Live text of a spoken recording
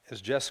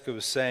As Jessica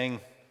was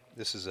saying,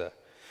 this is a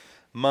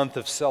month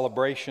of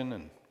celebration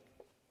and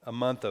a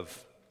month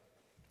of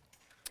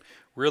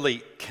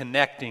really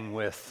connecting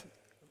with,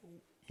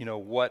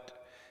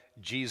 what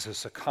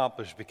Jesus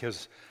accomplished,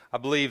 because I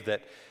believe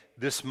that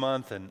this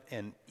month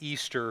and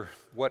Easter,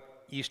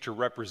 what Easter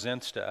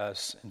represents to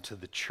us and to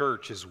the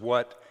church is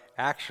what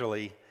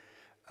actually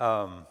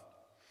the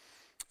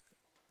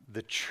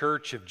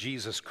church of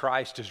Jesus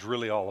Christ is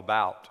really all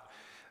about.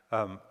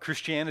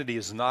 Christianity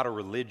is not a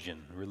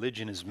religion.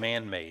 Religion is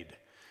man-made.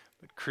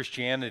 But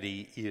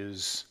Christianity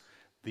is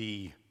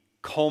the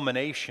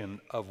culmination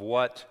of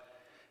what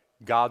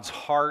God's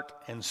heart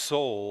and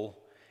soul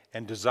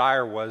and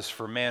desire was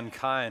for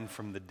mankind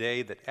from the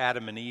day that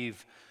Adam and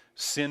Eve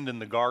sinned in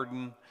the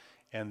garden,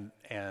 and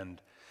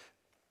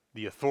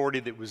the authority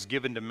that was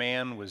given to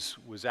man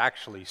was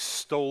actually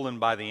stolen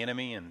by the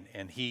enemy,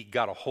 and he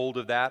got a hold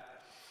of that.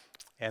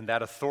 And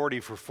that authority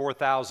for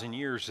 4,000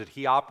 years that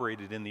he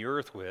operated in the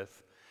earth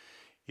with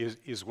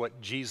is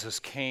what Jesus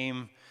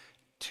came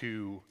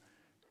to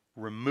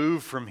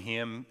remove from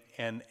him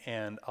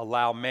and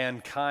allow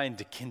mankind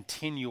to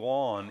continue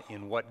on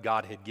in what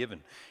God had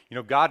given.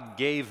 God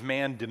gave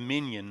man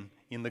dominion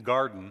in the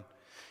garden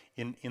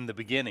in the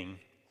beginning,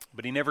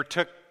 but he never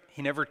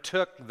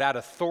took that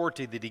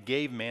authority that he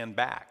gave man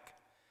back.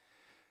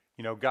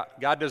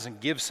 God doesn't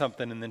give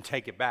something and then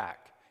take it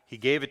back. He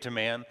gave it to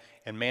man,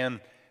 and man,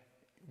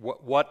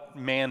 what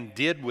man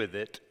did with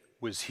it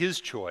was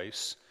his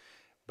choice,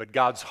 but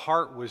God's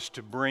heart was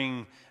to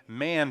bring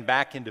man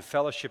back into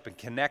fellowship and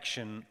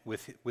connection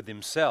with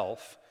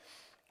himself,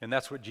 and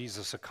that's what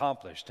Jesus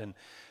accomplished. And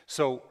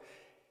so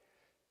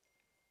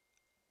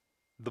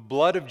the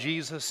blood of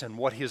Jesus and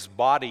what his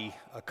body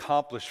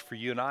accomplished for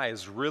you and I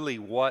is really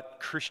what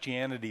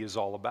Christianity is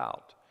all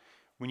about.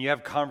 When you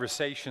have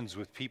conversations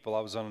with people,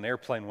 I was on an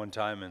airplane one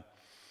time,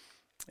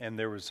 and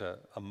there was a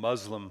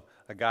Muslim,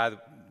 a guy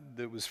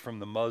that was from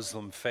the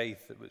Muslim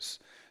faith that was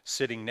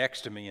sitting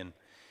next to me, and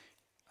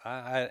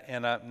I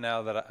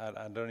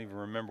don't even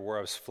remember where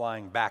I was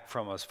flying back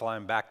from. I was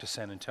flying back to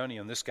San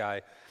Antonio, and this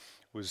guy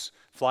was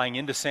flying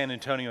into San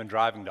Antonio and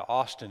driving to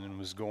Austin, and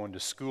was going to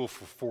school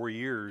for 4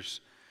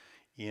 years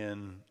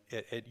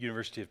at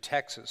University of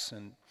Texas.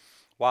 And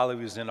while he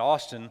was in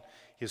Austin,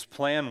 his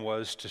plan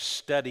was to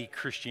study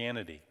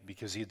Christianity,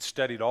 because he had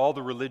studied all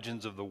the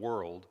religions of the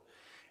world,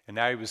 and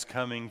now he was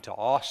coming to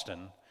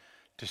Austin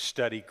to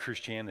study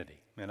Christianity.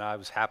 And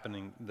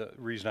the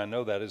reason I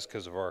know that is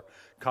because of our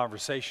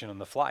conversation on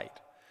the flight.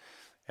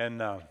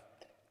 And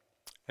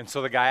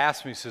so the guy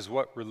asked me, he says,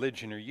 "What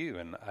religion are you?"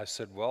 And I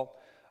said, "Well,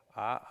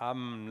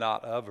 I'm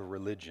not of a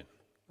religion."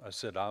 I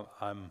said,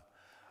 I'm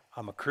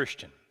a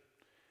Christian."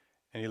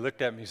 And he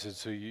looked at me and said,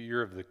 "So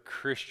you're of the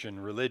Christian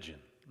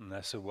religion?" And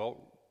I said, "Well,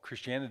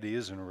 Christianity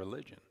isn't a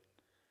religion."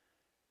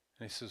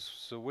 And he says,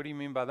 "So what do you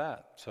mean by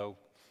that?" So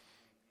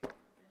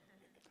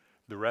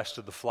the rest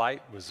of the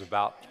flight was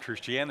about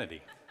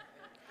Christianity.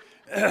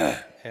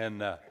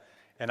 And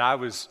I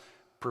was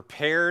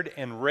prepared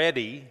and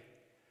ready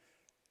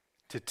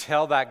to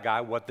tell that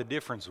guy what the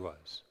difference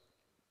was.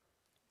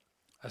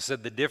 I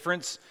said, the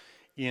difference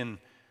in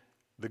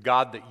the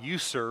God that you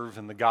serve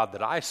and the God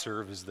that I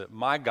serve is that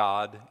my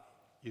God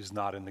is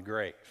not in the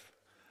grave.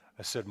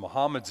 I said,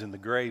 Muhammad's in the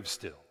grave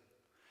still.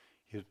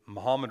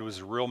 Muhammad was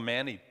a real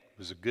man. He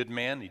was a good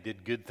man. He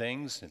did good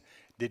things and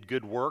did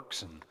good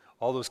works and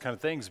all those kind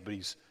of things, but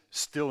he's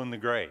still in the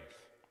grave.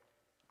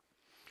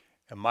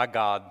 And my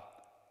God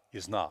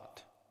is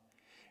not.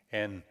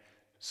 And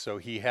so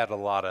he had a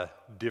lot of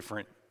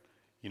different,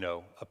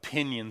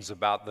 opinions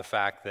about the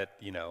fact that,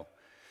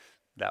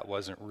 that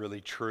wasn't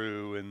really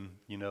true, and,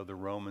 the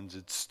Romans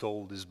had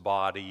stole his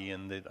body,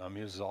 and that,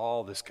 it was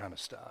all this kind of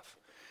stuff.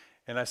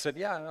 And I said,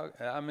 yeah,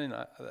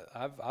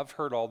 I've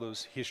heard all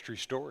those history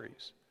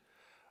stories.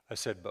 I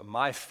said, but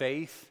my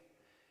faith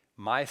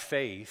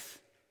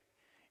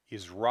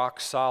is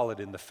rock solid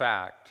in the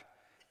fact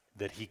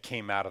that he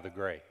came out of the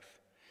grave.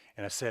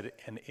 And I said,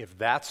 and if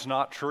that's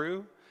not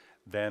true,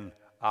 then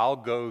I'll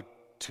go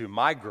to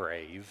my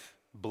grave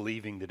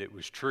believing that it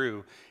was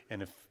true.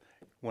 And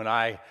when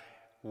I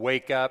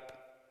wake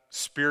up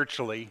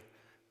spiritually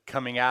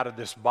coming out of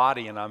this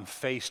body and I'm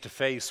face to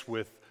face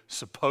with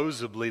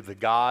supposedly the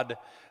God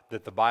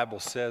that the Bible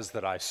says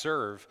that I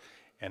serve,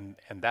 and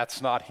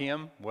that's not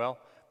him, well,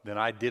 then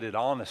I did it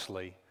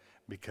honestly,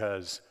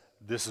 because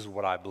this is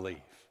what I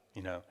believe,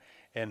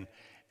 And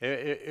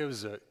it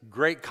was a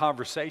great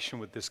conversation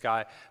with this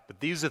guy, but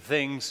these are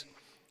things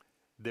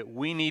that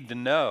we need to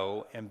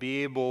know and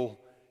be able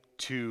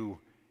to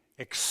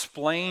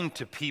explain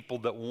to people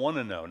that want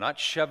to know. I'm not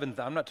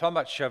talking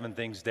about shoving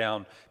things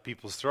down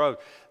people's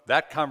throats.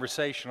 That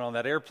conversation on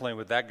that airplane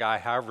with that guy,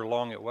 however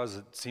long it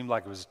seemed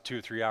like it was a 2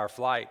 or 3 hour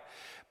flight,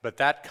 but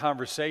that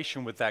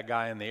conversation with that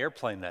guy in the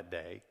airplane that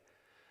day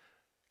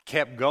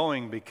kept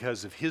going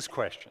because of his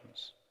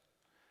questions,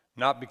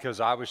 not because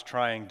I was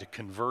trying to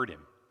convert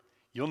him.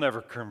 You'll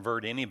never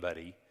convert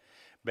anybody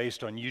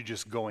based on you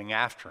just going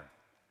after him.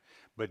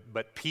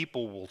 But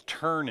people will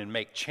turn and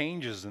make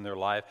changes in their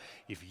life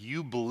if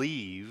you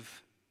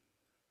believe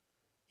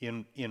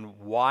in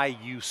why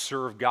you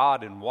serve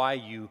God and why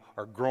you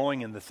are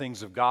growing in the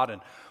things of God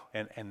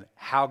and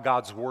how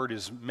God's Word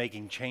is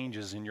making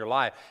changes in your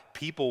life.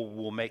 People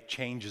will make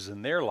changes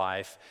in their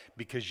life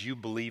because you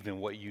believe in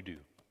what you do.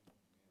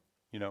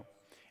 You know?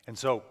 And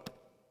so,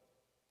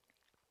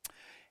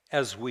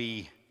 as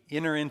we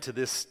enter into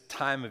this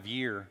time of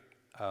year,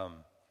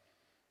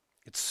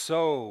 it's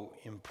so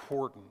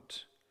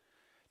important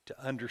to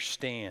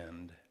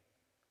understand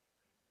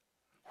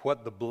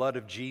what the blood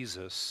of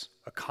Jesus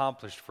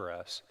accomplished for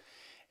us.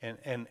 And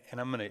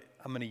I'm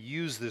gonna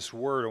use this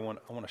word. I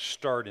want to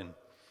start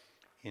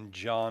in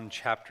John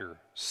chapter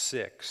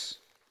 6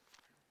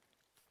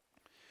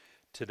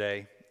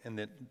 today. And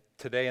then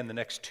today in the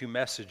next two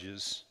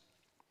messages,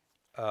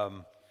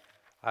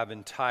 I've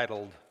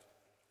entitled,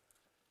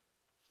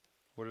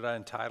 what did I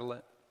entitle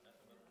it?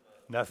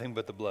 Nothing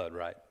but the blood,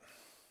 right?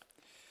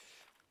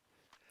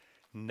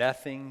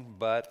 Nothing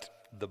but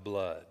the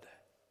blood.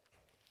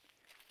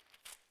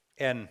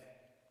 And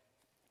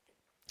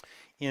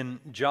in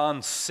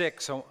John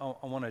 6, I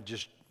want to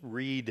just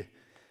read.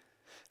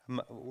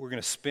 We're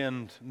going to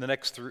spend the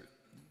next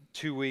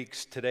 2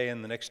 weeks, today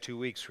and the next 2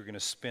 weeks, we're going to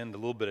spend a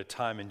little bit of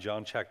time in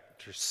John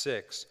chapter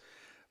 6.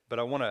 But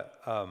I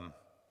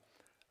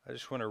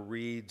just want to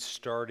read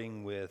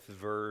starting with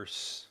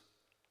verse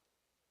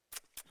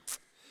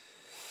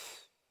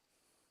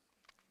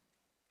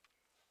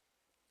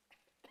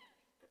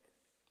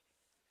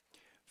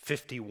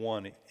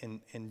 51,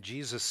 and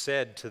Jesus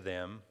said to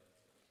them,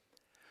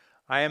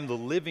 I am the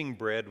living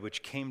bread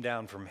which came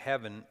down from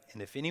heaven,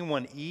 and if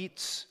anyone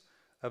eats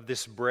of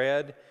this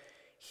bread,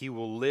 he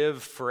will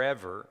live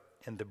forever,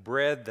 and the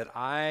bread that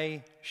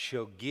I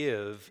shall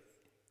give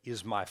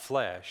is my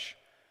flesh,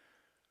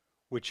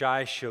 which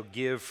I shall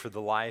give for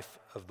the life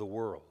of the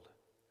world.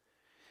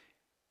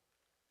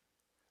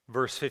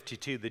 Verse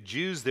 52, the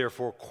Jews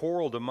therefore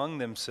quarreled among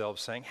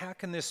themselves, saying, how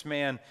can this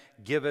man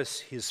give us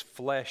his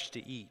flesh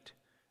to eat?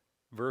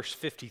 Verse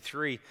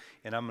 53,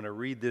 and I'm going to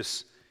read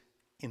this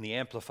in the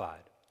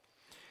Amplified.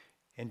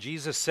 And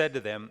Jesus said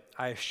to them,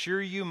 I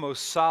assure you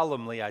most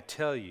solemnly, I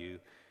tell you,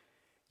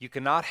 you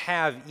cannot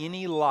have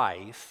any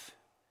life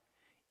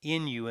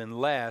in you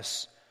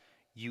unless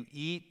you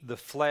eat the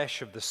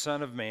flesh of the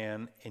Son of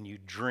Man and you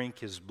drink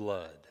his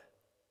blood.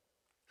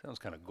 Sounds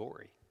kind of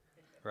gory,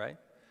 right?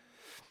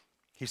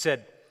 He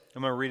said,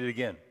 I'm going to read it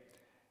again.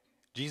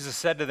 Jesus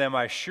said to them,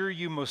 I assure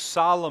you most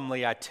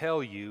solemnly, I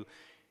tell you,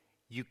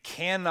 you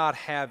cannot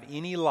have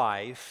any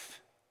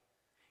life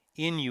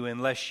in you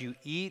unless you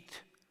eat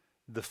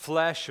the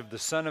flesh of the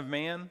Son of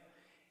Man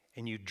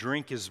and you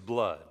drink his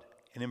blood.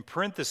 And in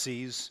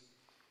parentheses,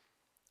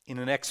 in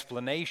an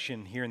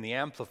explanation here in the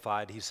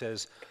Amplified, he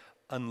says,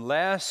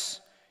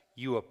 unless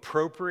you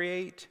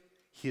appropriate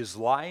his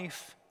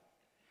life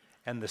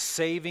and the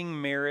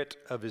saving merit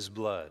of his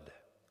blood.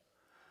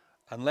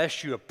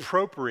 Unless you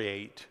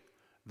appropriate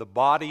the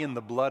body and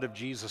the blood of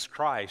Jesus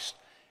Christ,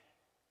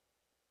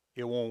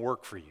 it won't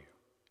work for you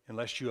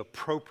unless you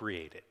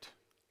appropriate it.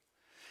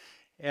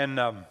 And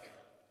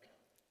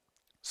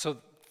so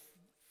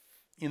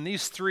in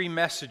these three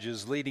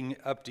messages leading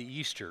up to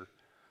Easter,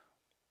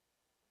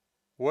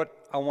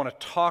 what I want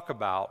to talk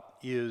about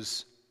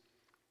is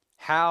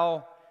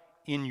how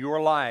in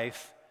your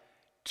life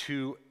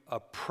to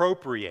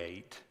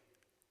appropriate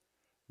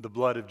the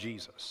blood of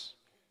Jesus.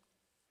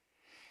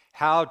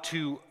 How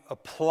to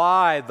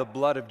apply the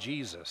blood of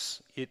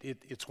Jesus.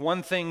 It's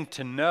one thing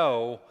to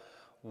know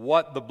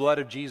what the blood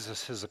of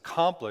Jesus has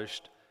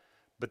accomplished,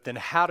 but then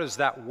how does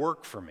that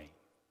work for me?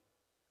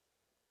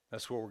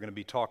 That's what we're going to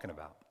be talking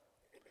about.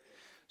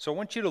 So I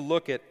want you to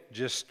look at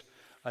just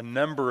a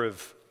number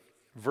of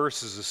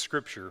verses of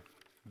Scripture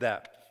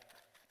that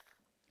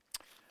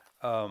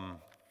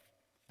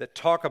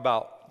talk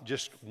about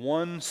just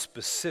one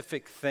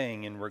specific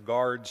thing in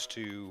regards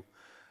to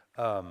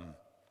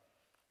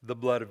the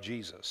blood of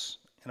Jesus.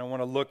 And I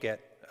want to look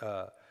at,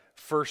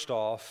 first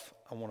off,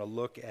 I want to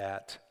look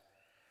at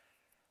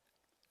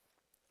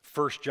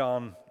 1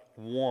 John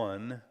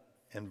 1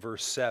 and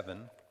verse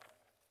 7.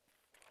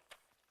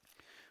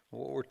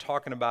 What we're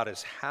talking about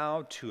is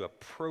how to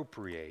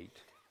appropriate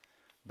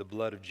the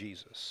blood of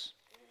Jesus.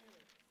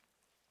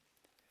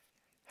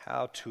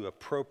 How to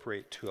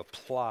appropriate, to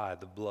apply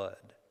the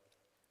blood.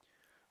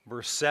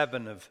 Verse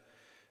 7 of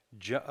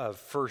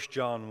 1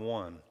 John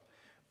 1.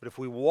 But if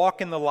we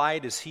walk in the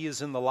light as he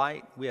is in the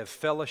light, we have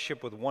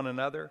fellowship with one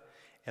another,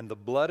 and the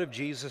blood of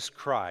Jesus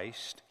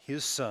Christ,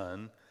 his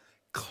Son,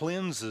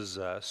 cleanses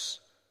us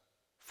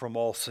from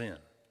all sin.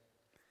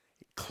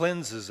 It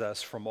cleanses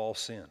us from all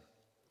sin.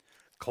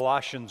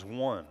 Colossians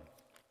 1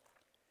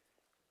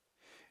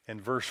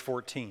 and verse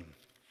 14.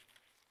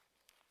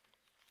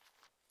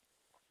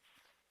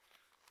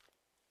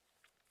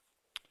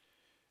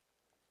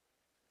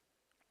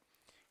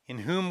 In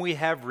whom we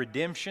have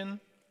redemption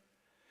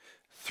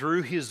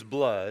through his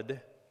blood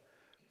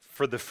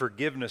for the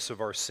forgiveness of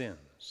our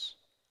sins.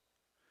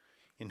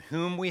 In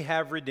whom we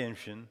have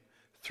redemption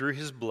through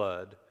his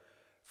blood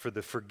for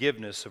the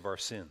forgiveness of our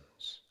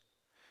sins.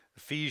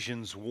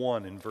 Ephesians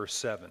 1 and verse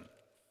 7.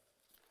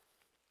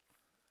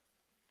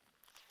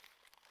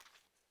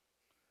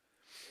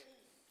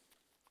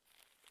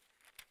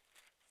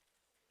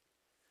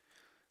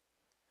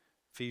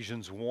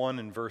 Ephesians 1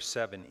 and verse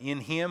 7.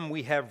 In him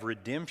we have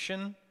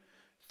redemption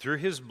through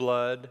his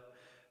blood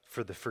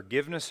for the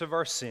forgiveness of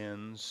our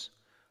sins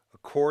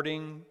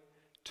according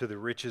to the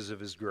riches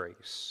of his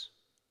grace.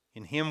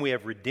 In him we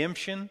have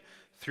redemption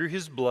through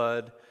his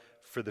blood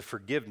for the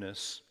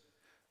forgiveness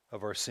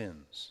of our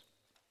sins.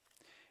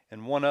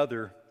 And one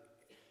other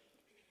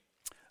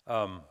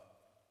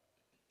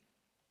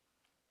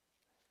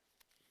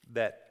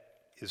that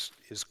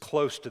is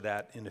close to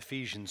that in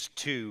Ephesians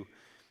 2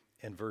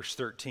 and verse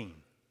 13.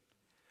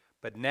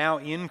 But now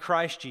in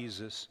Christ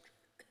Jesus,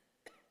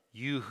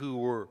 you who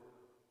were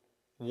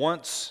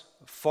once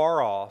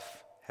far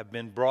off have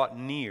been brought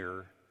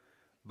near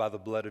by the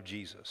blood of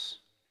Jesus.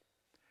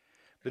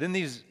 But in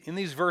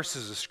these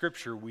verses of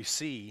Scripture, we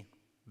see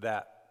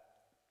that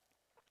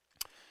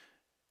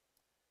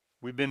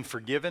we've been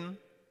forgiven,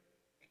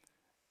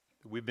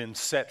 we've been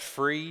set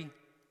free,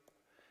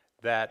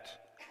 that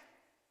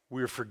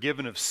we are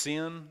forgiven of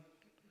sin,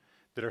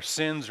 that our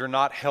sins are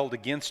not held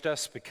against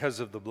us because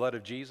of the blood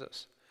of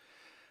Jesus.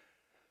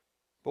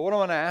 But what I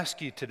want to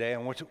ask you today,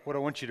 and what I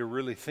want you to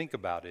really think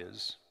about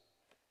is,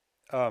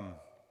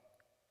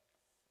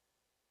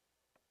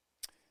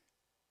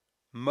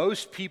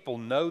 most people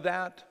know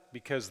that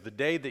because the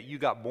day that you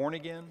got born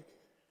again,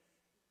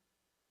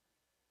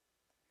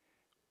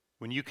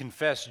 when you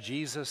confessed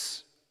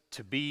Jesus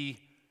to be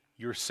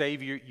your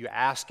Savior, you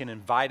asked and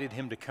invited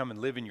him to come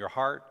and live in your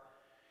heart.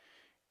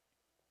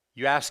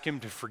 You ask him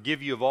to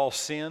forgive you of all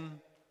sin.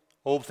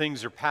 Old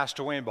things are passed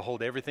away, and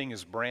behold, everything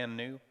is brand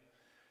new.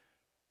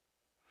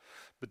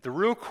 But the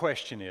real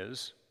question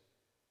is,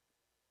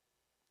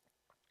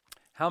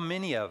 how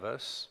many of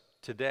us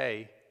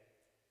today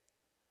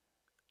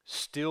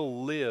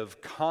still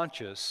live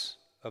conscious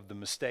of the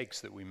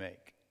mistakes that we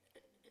make?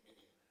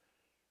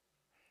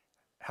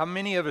 How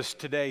many of us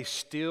today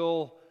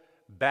still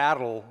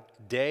battle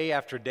day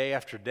after day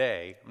after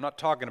day? I'm not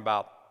talking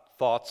about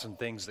thoughts and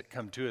things that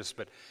come to us,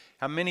 but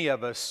how many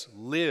of us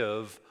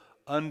live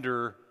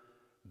under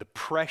the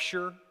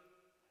pressure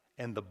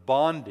and the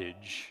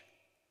bondage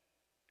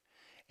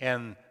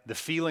and the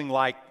feeling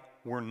like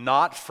we're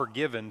not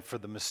forgiven for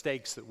the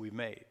mistakes that we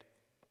made?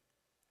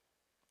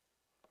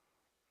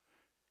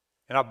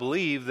 And I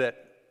believe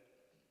that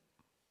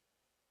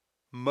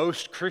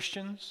most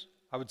Christians,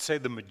 I would say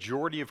the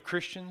majority of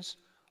Christians,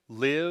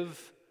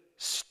 live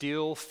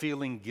still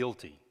feeling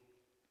guilty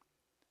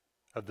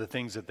of the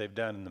things that they've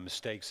done and the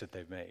mistakes that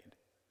they've made.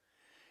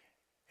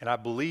 And I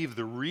believe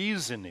the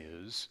reason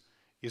is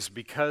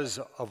because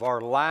of our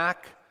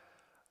lack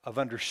of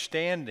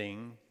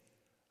understanding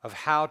of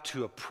how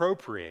to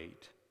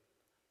appropriate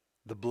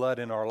the blood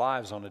in our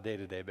lives on a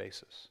day-to-day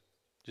basis.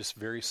 Just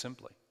very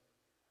simply.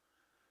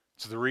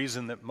 It's the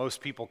reason that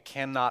most people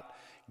cannot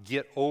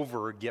get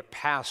over or get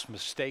past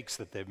mistakes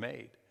that they've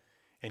made.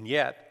 And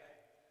yet,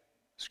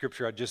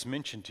 Scripture I just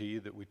mentioned to you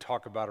that we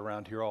talk about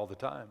around here all the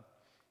time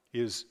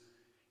is,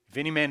 if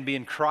any man be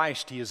in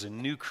Christ, he is a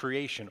new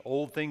creation.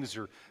 Old things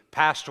are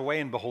passed away,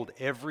 and behold,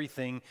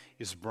 everything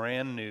is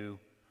brand new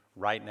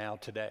right now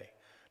today.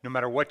 No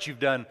matter what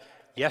you've done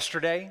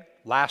yesterday,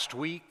 last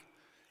week,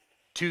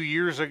 2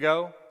 years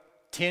ago,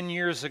 10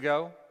 years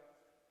ago,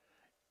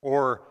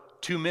 or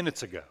 2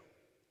 minutes ago.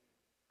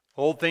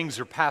 Old things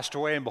are passed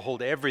away, and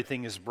behold,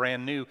 everything is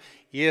brand new.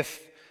 If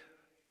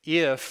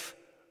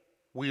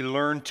we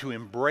learn to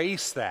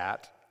embrace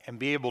that and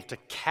be able to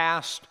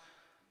cast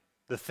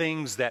the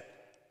things that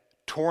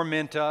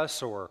torment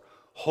us or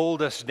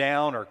hold us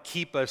down or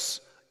keep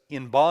us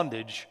in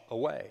bondage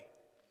away.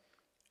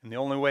 And the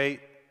only way,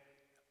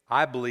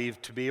 I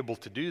believe, to be able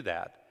to do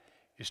that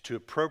is to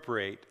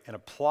appropriate and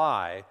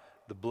apply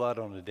the blood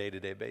on a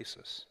day-to-day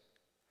basis.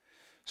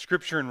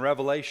 Scripture in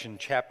Revelation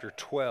chapter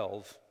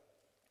 12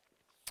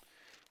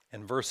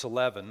 and verse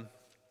 11,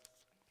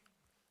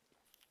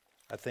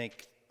 I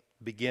think,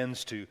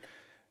 begins to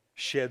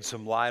shed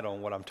some light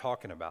on what I'm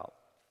talking about.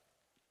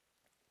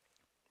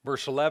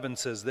 Verse 11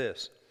 says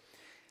this,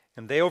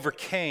 and they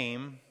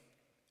overcame,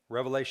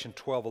 Revelation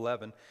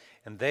 12:11,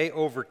 and they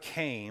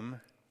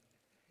overcame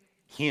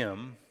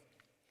him,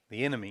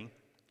 the enemy,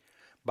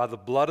 by the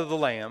blood of the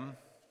Lamb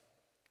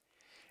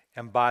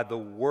and by the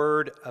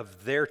word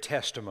of their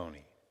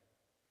testimony.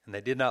 And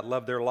they did not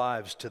love their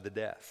lives to the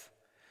death.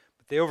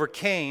 But they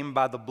overcame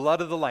by the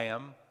blood of the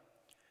Lamb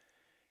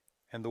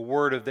and the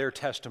word of their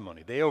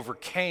testimony. They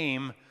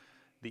overcame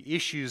the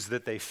issues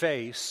that they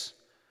face,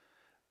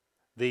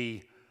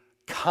 the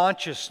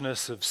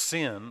consciousness of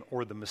sin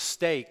or the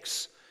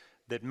mistakes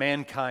that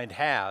mankind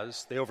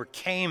has. They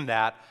overcame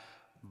that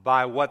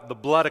by what the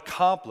blood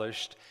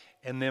accomplished,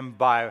 and then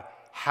by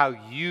how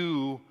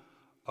you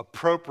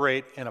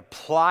appropriate and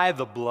apply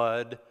the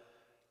blood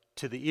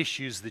to the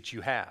issues that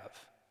you have.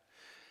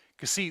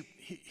 Because see,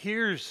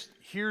 here's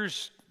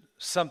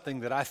something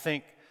that I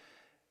think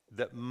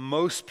that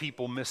most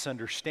people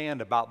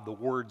misunderstand about the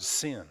word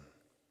sin.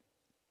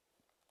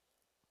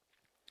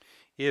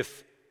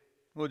 If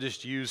we'll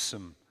just use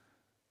some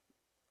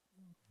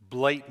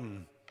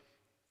blatant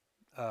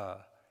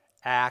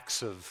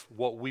acts of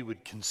what we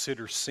would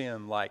consider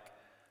sin, like,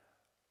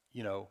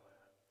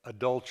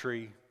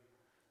 adultery.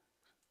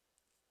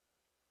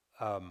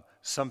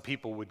 Some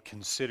people would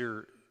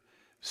consider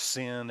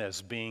sin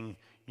as being,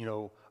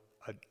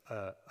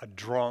 a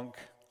drunk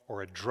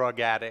or a drug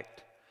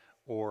addict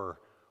or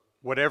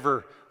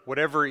whatever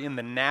in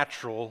the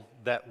natural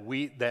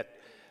that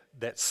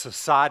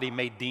society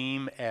may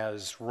deem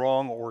as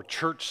wrong or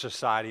church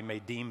society may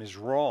deem as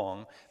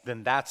wrong,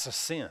 then that's a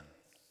sin.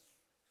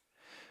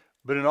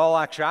 But in all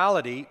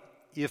actuality,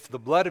 if the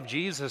blood of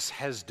Jesus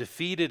has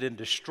defeated and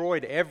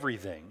destroyed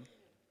everything,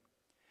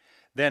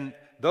 then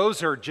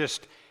those are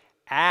just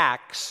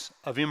acts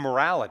of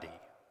immorality.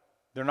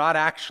 They're not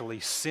actually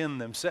sin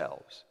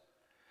themselves.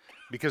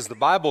 Because the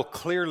Bible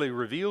clearly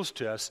reveals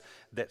to us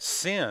that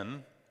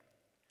sin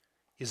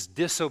is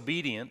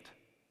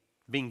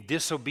being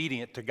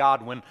disobedient to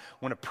God.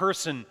 When a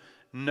person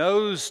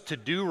knows to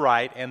do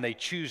right and they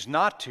choose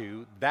not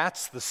to,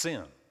 that's the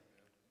sin.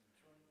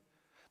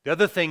 The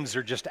other things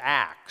are just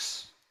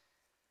acts.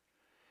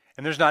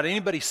 And there's not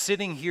anybody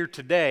sitting here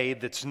today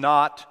that's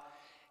not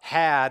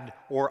had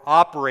or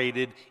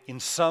operated in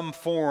some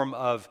form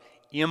of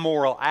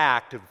immoral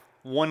act of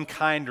one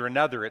kind or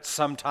another at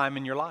some time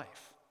in your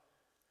life.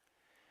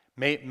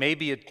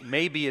 Maybe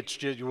it's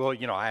just,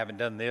 I haven't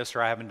done this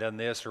or I haven't done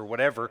this or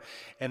whatever,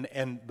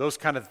 and those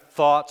kind of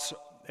thoughts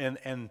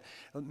and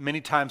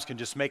many times can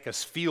just make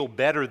us feel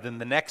better than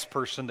the next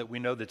person that we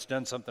know that's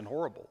done something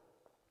horrible.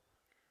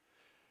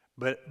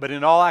 But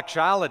in all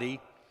actuality,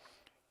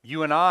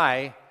 you and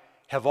I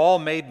have all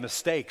made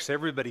mistakes.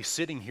 Everybody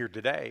sitting here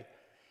today.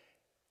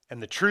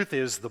 And the truth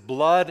is, the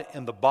blood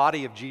and the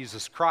body of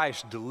Jesus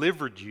Christ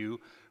delivered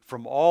you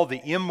from all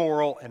the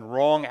immoral and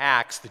wrong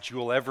acts that you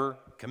will ever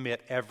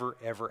commit,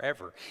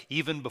 ever,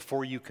 even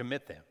before you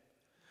commit them.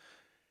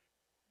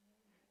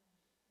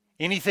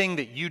 Anything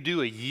that you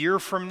do a year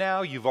from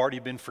now, you've already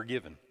been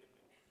forgiven.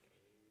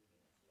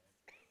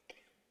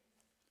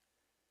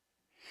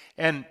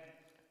 And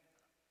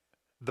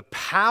the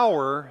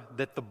power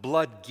that the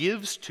blood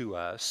gives to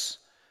us,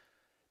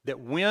 that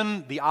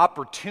when the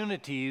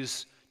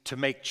opportunities to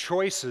make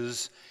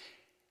choices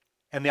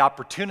and the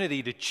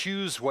opportunity to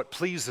choose what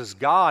pleases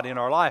God in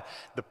our life,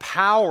 the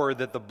power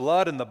that the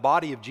blood and the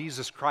body of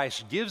Jesus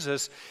Christ gives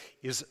us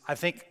is, I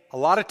think, a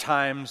lot of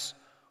times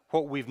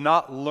what we've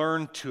not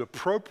learned to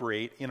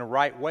appropriate in a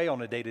right way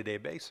on a day-to-day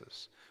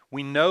basis.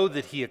 We know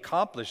that He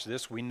accomplished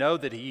this. We know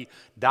that He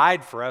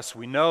died for us.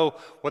 We know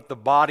what the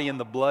body and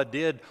the blood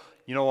did.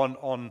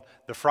 On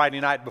the Friday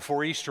night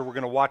before Easter, we're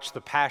going to watch the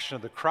Passion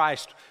of the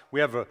Christ. We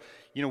have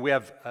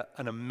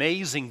an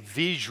amazing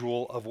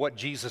visual of what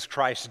Jesus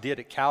Christ did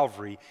at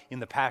Calvary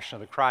in the Passion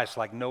of the Christ,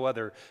 like no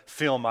other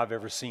film I've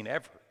ever seen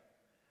ever.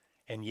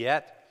 And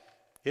yet,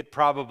 it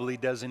probably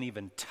doesn't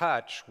even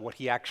touch what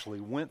He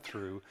actually went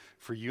through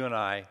for you and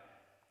I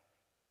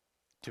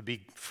to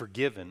be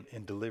forgiven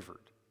and delivered.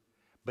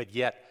 But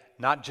yet,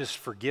 not just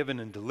forgiven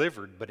and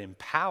delivered, but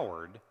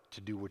empowered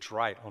to do what's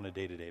right on a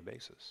day-to-day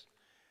basis.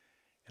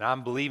 And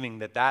I'm believing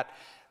that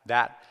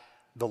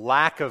the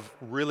lack of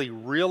really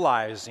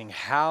realizing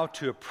how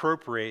to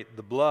appropriate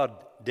the blood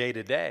day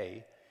to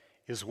day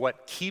is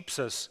what keeps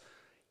us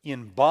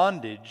in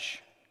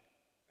bondage,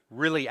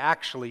 really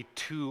actually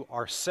to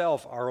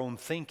ourself, our own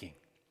thinking.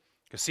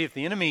 Because see, if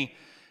the enemy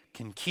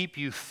can keep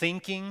you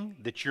thinking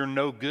that you're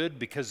no good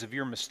because of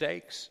your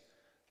mistakes,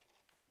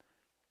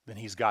 then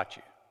he's got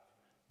you.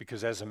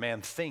 Because as a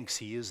man thinks,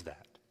 he is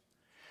that.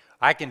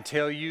 I can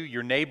tell you,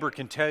 your neighbor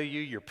can tell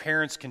you, your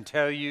parents can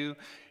tell you,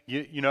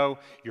 your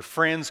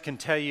friends can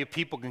tell you,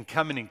 people can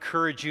come and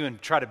encourage you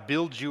and try to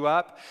build you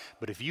up.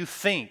 But if you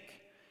think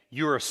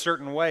you're a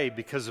certain way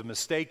because of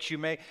mistakes you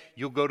make,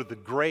 you'll go to the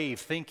grave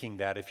thinking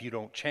that if you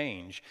don't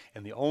change.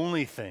 And the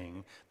only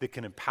thing that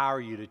can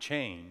empower you to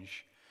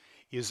change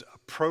is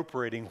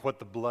appropriating what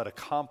the blood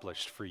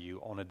accomplished for you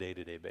on a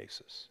day-to-day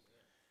basis.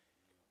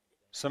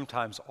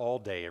 Sometimes all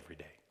day, every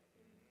day.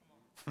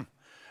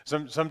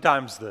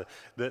 Sometimes the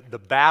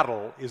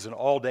battle is an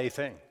all-day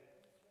thing.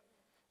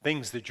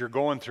 Things that you're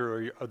going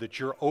through or that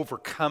you're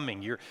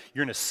overcoming. You're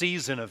in a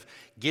season of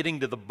getting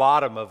to the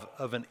bottom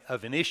of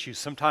an issue.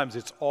 Sometimes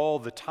it's all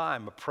the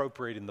time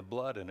appropriating the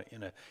blood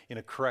in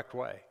a correct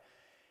way.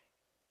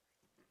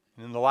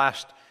 And in the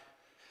last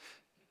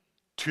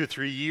 2 or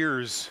 3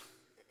 years,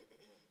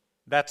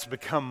 that's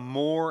become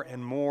more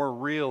and more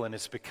real, and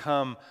it's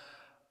become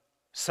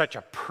such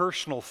a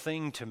personal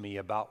thing to me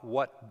about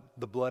what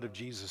the blood of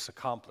Jesus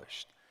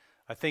accomplished.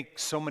 I think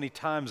so many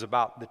times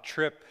about the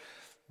trip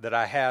that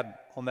I had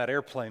on that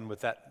airplane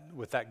with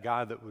that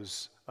guy that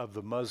was of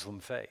the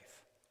Muslim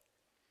faith.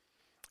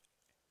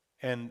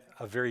 And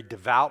a very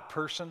devout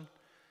person,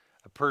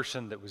 a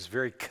person that was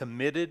very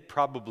committed,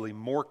 probably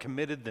more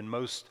committed than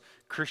most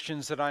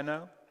Christians that I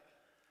know.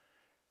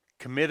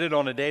 Committed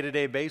on a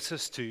day-to-day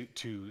basis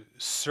to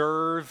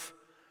serve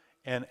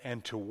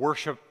and to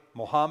worship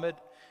Muhammad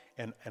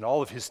and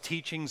all of his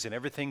teachings and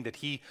everything that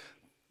he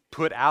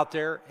put out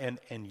there,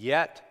 and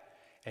yet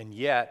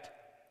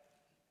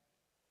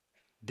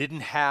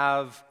didn't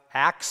have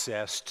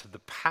access to the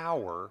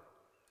power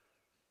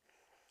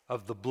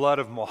of the blood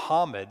of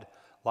Muhammad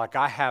like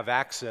I have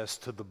access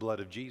to the blood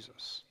of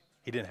Jesus.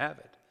 He didn't have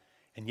it,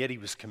 and yet he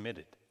was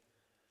committed.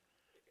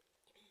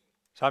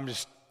 So I'm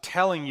just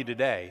telling you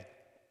today,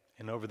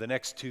 and over the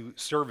next 2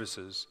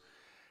 services,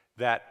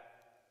 that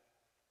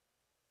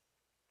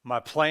my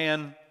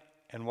plan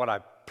and what I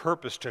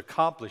purpose to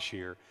accomplish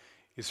here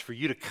is for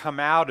you to come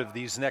out of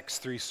these next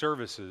 3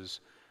 services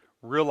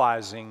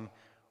realizing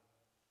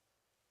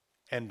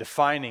and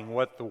defining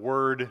what the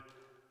word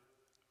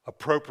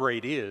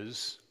appropriate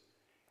is,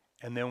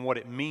 and then what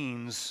it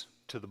means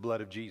to the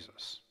blood of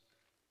Jesus.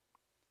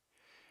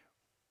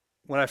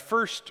 When I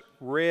first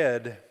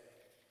read,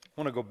 I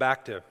want to go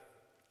back to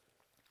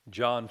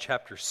John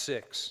chapter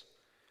 6,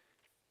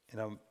 and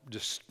I'll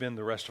just spend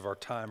the rest of our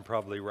time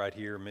probably right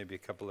here, maybe a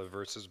couple of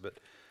verses. But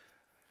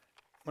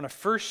when I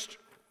first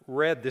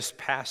read this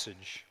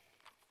passage,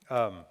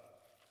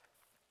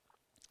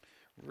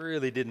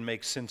 really didn't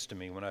make sense to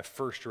me when I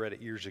first read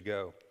it years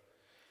ago.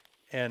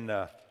 And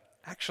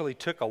actually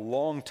took a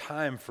long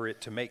time for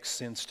it to make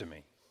sense to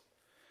me.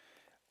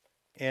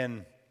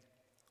 And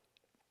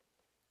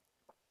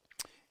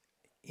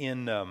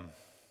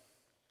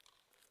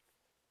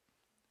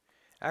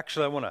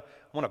actually I want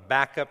to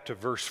back up to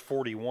verse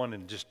 41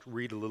 and just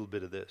read a little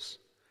bit of this.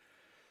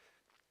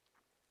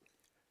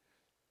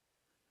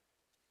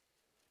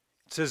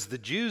 It says, "The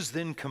Jews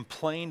then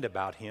complained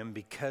about him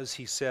because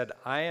he said,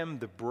 'I am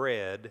the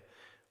bread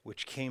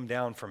which came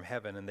down from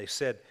heaven.' And they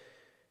said,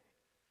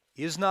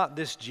 'Is not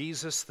this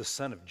Jesus, the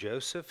son of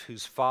Joseph,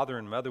 whose father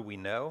and mother we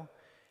know?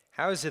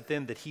 How is it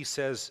then that he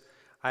says,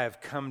 I have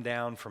come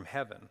down from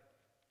heaven?'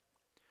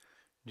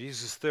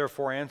 Jesus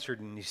therefore answered,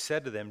 and he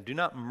said to them, 'Do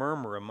not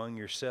murmur among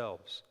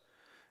yourselves.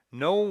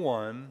 No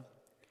one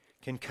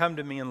can come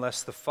to me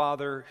unless the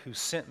Father who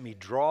sent me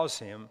draws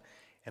him,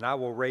 and I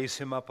will raise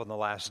him up on the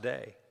last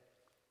day.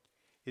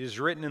 It is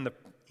written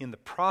in the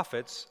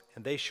prophets,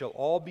 and they shall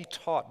all be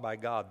taught by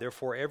God.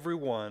 Therefore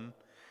everyone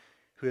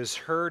who has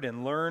heard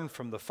and learned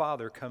from the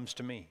Father comes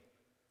to me.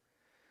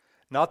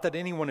 Not that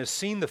anyone has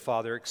seen the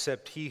Father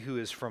except he who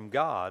is from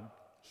God,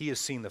 he has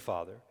seen the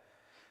Father.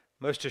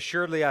 Most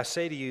assuredly I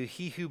say to you,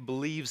 he who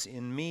believes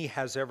in me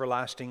has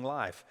everlasting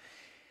life.'"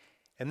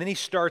 And then he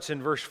starts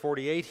in verse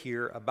 48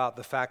 here about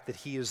the fact that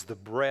he is the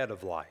bread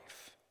of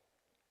life.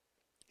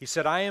 He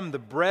said, "I am the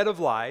bread of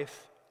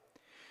life.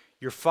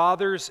 Your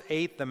fathers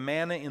ate the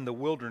manna in the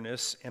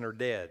wilderness and are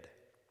dead.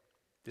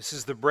 This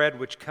is the bread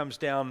which comes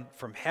down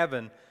from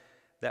heaven,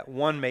 that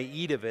one may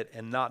eat of it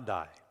and not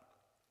die.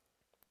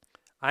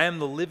 I am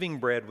the living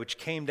bread which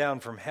came down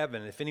from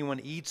heaven. If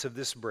anyone eats of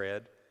this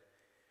bread,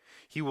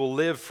 he will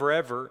live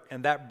forever,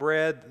 and that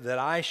bread that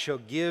I shall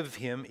give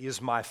him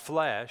is my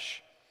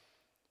flesh,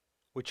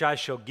 which I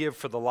shall give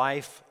for the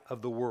life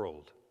of the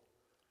world."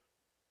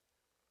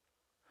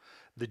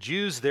 The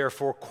Jews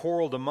therefore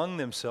quarreled among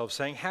themselves,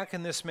 saying, "How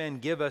can this man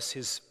give us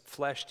his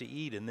flesh to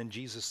eat?" And then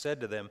Jesus said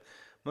to them,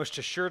 "Most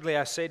assuredly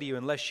I say to you,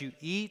 unless you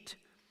eat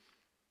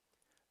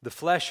the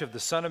flesh of the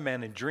Son of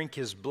Man and drink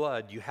his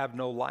blood, you have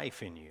no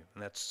life in you."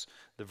 And that's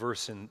the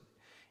verse in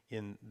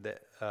the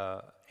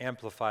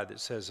Amplified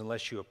that says,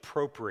 "Unless you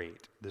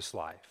appropriate this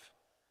life.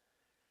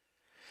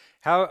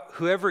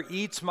 Whoever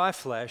eats my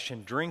flesh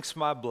and drinks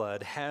my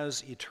blood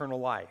has eternal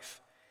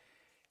life,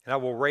 and I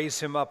will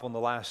raise him up on the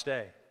last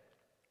day.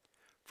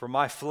 For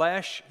my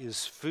flesh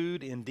is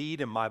food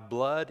indeed, and my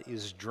blood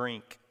is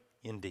drink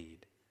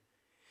indeed.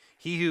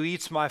 He who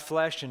eats my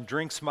flesh and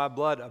drinks my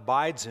blood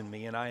abides in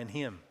me, and I in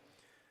him.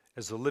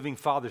 As the living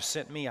Father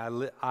sent me,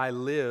 I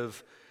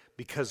live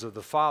because of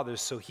the Father,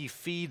 so he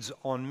feeds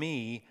on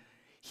me.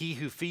 He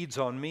who feeds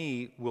on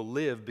me will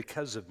live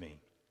because of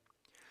me.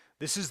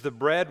 This is the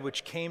bread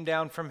which came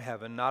down from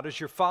heaven, not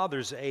as your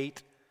fathers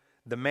ate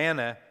the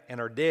manna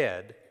and are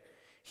dead.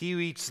 He who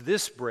eats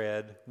this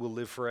bread will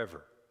live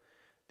forever."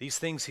 These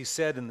things he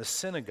said in the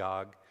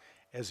synagogue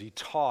as he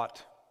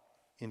taught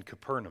in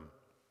Capernaum.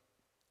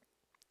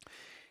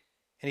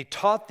 And he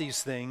taught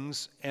these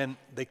things, and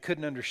they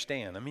couldn't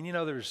understand. I mean,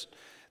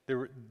 there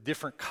were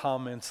different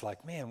comments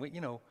like, "Man, we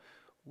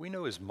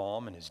know his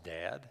mom and his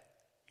dad.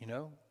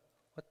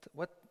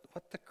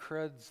 What the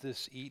crud's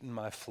this eating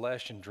my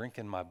flesh and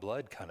drinking my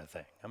blood kind of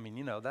thing? I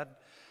mean,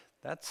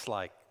 that's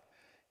like,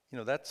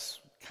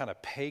 that's kind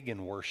of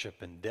pagan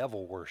worship and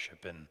devil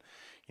worship, and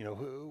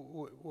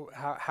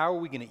how are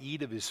we going to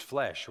eat of his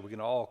flesh? Are we going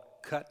to all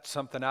cut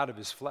something out of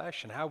his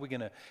flesh? And how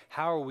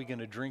are we going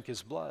to drink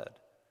his blood?"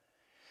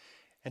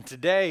 And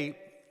today,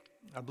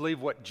 I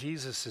believe what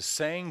Jesus is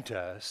saying to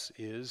us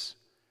is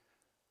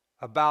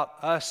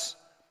about us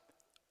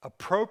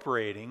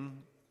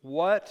appropriating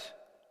what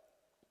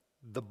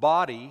the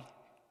body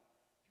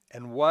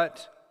and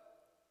what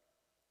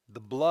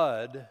the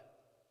blood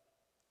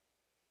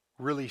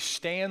really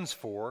stands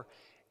for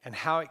and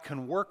how it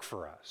can work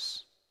for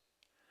us.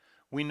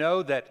 We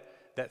know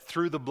that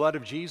through the blood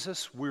of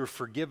Jesus, we were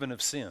forgiven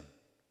of sin.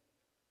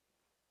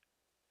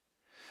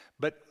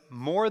 But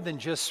more than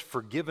just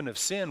forgiven of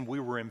sin, we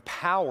were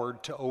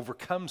empowered to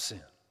overcome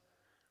sin.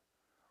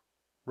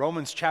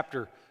 Romans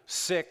chapter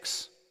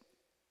 6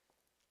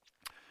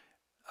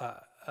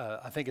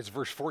 I think it's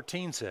verse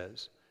 14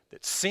 says,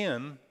 that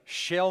sin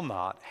shall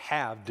not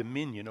have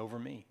dominion over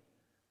me.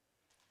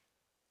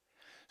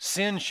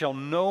 Sin shall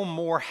no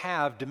more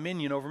have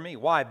dominion over me.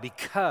 Why?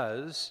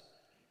 Because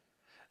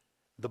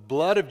the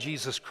blood of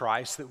Jesus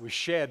Christ that was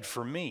shed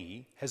for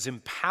me has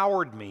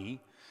empowered me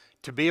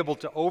to be able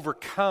to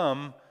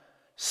overcome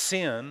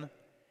sin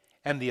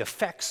and the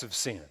effects of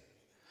sin.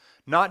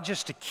 Not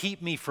just to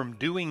keep me from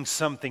doing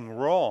something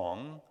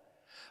wrong,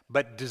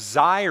 but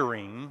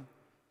desiring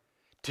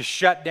to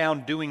shut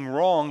down doing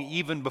wrong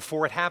even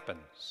before it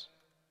happens.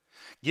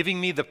 Giving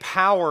me the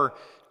power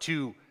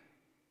to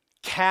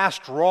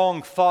cast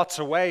wrong thoughts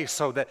away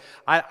so that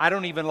I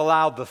don't even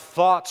allow the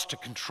thoughts to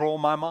control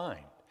my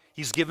mind.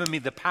 He's given me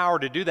the power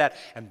to do that,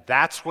 and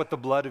that's what the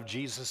blood of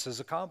Jesus has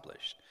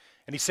accomplished.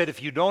 And he said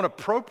if you don't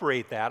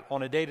appropriate that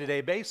on a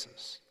day-to-day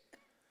basis,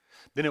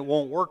 then it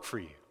won't work for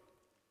you.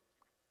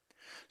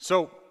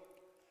 So,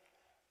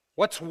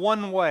 what's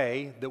one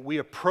way that we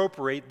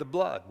appropriate the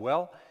blood?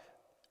 Well,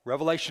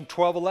 Revelation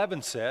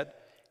 12:11 said,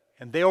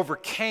 and they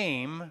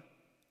overcame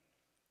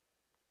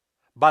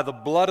by the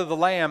blood of the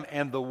Lamb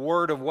and the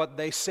word of what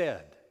they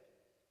said.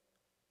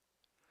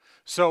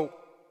 So,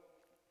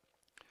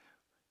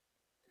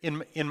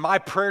 in my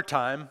prayer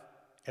time,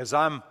 as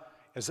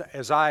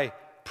I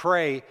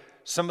pray,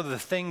 some of the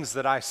things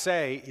that I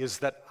say is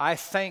that I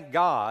thank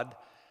God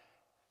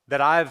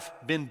that I've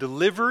been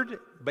delivered,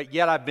 but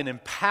yet I've been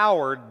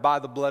empowered by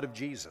the blood of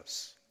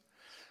Jesus.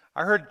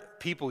 I heard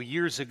people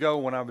years ago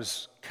when I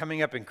was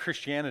coming up in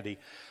Christianity,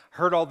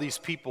 heard all these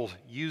people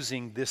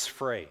using this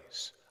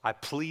phrase, I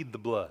plead the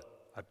blood,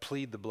 I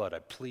plead the blood, I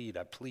plead,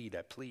 I plead,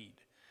 I plead.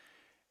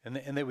 And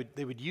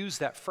they would use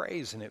that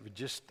phrase, and it would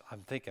just,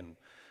 I'm thinking,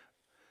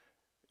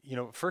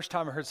 first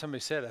time I heard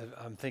somebody say it,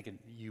 I'm thinking,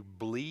 you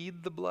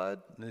bleed the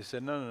blood? And they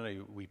said,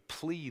 no, we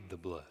plead the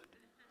blood.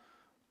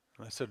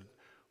 And I said,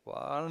 well,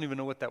 I don't even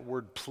know what that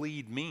word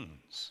plead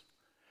means.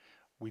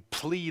 We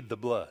plead the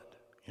blood,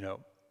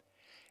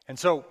 And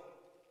so,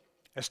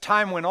 as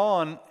time went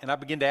on, and I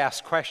began to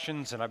ask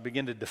questions, and I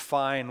began to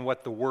define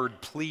what the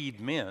word plead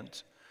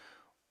meant,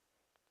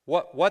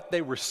 what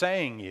they were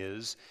saying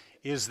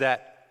is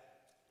that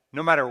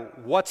no matter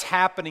what's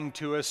happening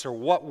to us or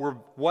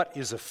what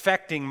is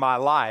affecting my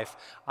life,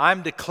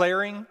 I'm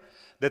declaring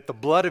that the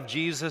blood of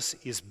Jesus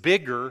is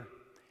bigger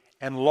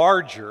and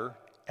larger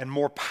and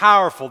more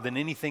powerful than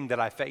anything that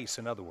I face,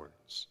 in other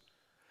words.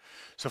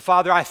 So,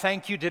 Father, I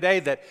thank you today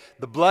that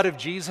the blood of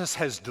Jesus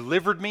has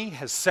delivered me,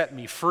 has set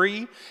me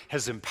free,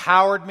 has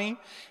empowered me.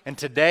 And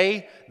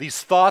today, these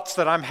thoughts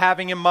that I'm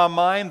having in my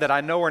mind that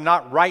I know are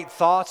not right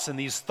thoughts, and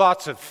these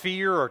thoughts of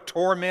fear or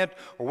torment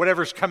or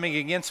whatever's coming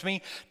against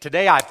me,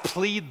 today I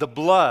plead the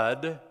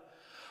blood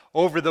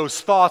over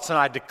those thoughts, and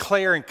I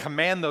declare and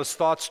command those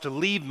thoughts to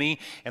leave me.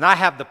 And I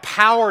have the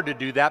power to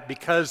do that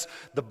because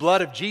the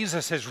blood of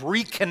Jesus has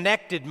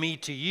reconnected me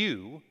to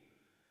you.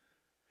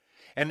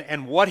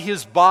 And what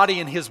his body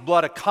and his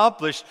blood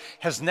accomplished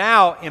has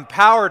now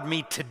empowered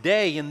me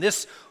today in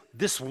this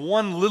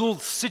one little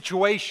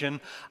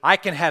situation. I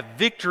can have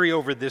victory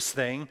over this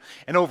thing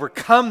and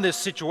overcome this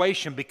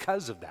situation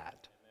because of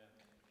that.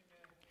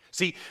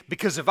 See,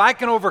 because if I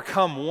can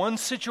overcome one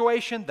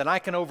situation, then I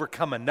can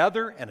overcome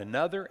another and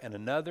another and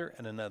another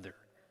and another.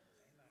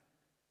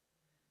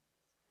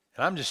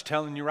 And I'm just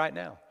telling you right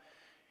now,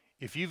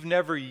 if you've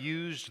never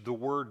used the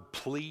word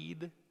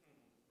plead,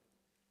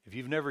 if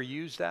you've never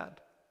used that,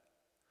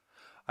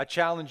 I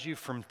challenge you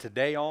from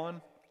today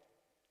on,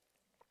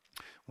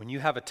 when you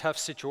have a tough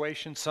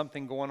situation,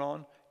 something going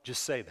on,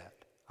 just say that.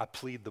 I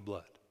plead the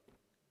blood.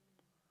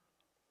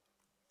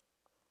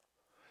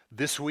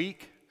 This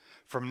week,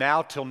 from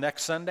now till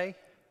next Sunday,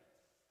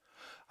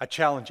 I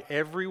challenge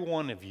every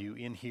one of you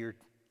in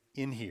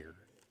here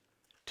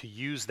to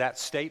use that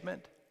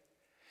statement,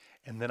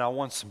 and then I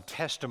want some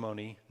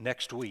testimony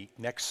next week,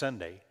 next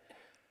Sunday,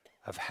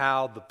 of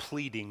how the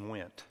pleading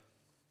went.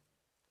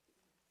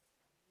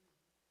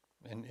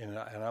 And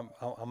I'm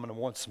going to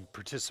want some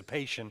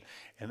participation,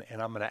 and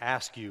I'm going to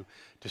ask you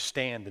to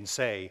stand and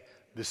say,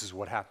 this is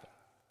what happened.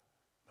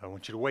 I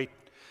want you to wait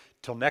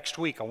till next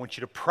week. I want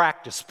you to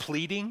practice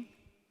pleading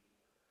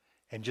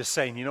and just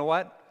saying, you know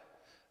what?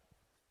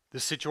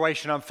 This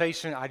situation I'm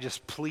facing, I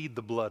just plead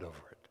the blood over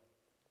it.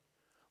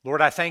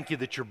 Lord, I thank you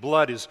that your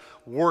blood is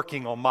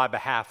working on my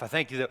behalf. I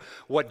thank you that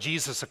what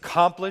Jesus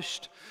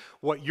accomplished,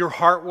 what your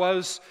heart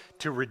was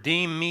to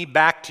redeem me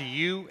back to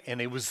you,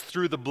 and it was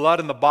through the blood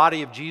and the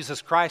body of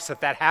Jesus Christ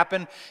that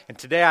happened. And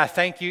today I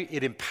thank you,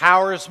 it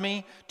empowers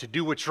me to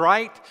do what's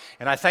right,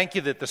 and I thank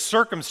you that the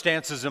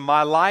circumstances in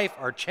my life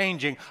are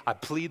changing. I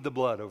plead the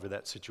blood over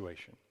that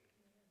situation.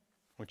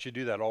 I want you to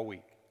do that all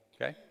week,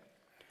 okay?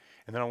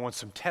 And then I want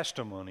some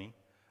testimony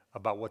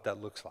about what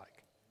that looks like.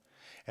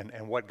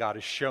 And what God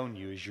has shown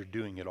you as you're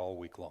doing it all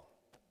week long.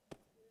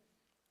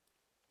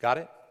 Got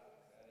it?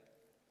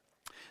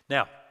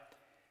 Now,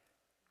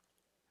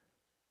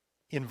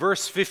 in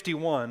verse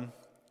 51,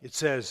 it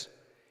says,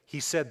 he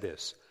said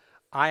this,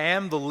 I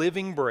am the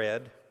living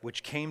bread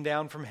which came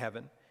down from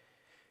heaven.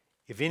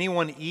 If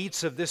anyone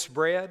eats of this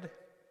bread,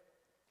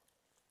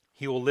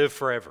 he will live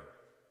forever.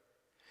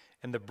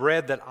 And the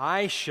bread that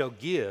I shall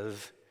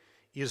give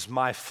is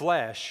my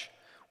flesh,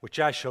 which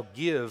I shall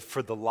give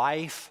for the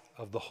life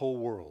of the whole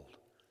world.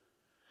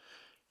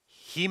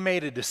 He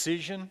made a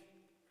decision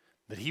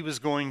that he was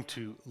going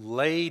to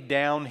lay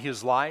down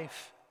his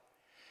life.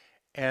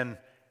 And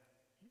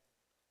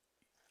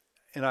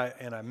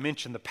I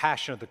mentioned the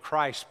Passion of the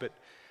Christ,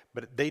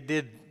 but they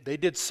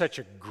did such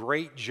a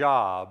great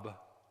job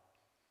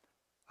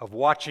of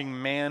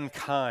watching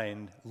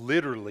mankind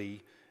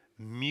literally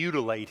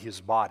mutilate his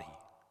body,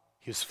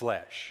 his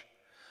flesh.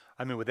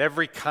 I mean, with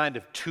every kind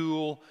of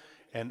tool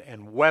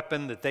and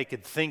weapon that they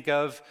could think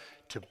of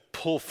to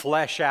pull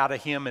flesh out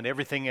of him and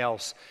everything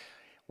else,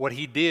 what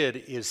he did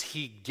is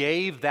he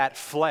gave that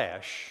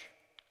flesh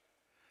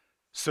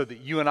so that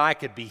you and I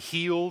could be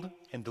healed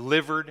and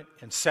delivered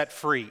and set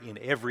free in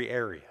every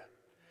area.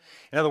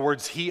 In other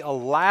words, he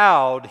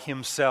allowed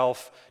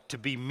himself to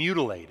be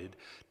mutilated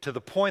to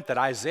the point that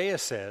Isaiah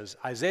says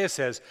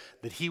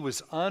that he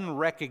was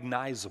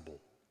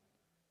unrecognizable.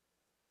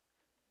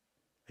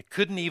 It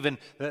couldn't even,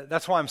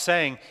 that's why I'm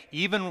saying,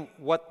 even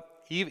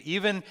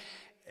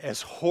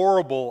as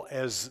horrible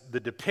as the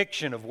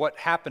depiction of what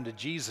happened to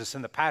Jesus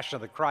in the Passion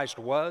of the Christ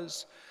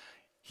was,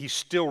 he's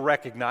still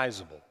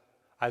recognizable.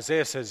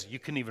 Isaiah says you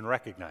couldn't even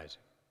recognize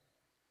him.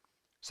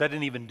 So that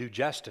didn't even do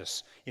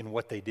justice in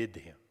what they did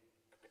to him.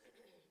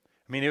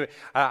 I mean,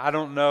 I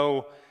don't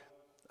know.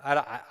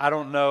 I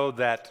don't know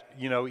that,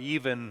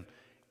 even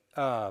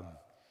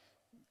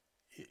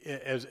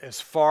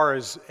as far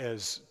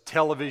as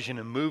television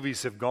and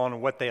movies have gone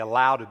and what they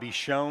allow to be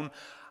shown,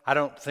 I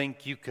don't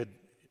think you could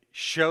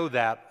show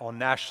that on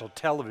national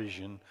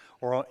television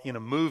or in a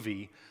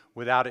movie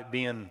without it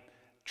being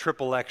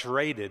XXX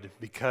rated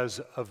because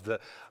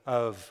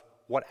of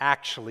what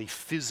actually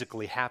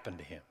physically happened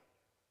to him.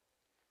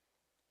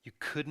 You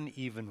couldn't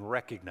even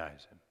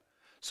recognize him.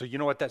 So you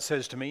know what that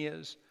says to me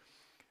is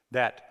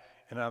that,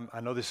 and I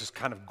know this is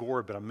kind of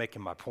gory, but I'm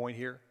making my point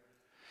here,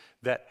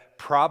 that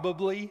they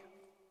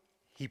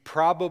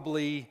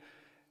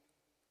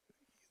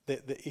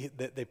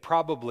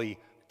probably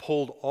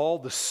pulled all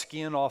the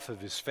skin off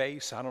of his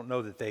face. I don't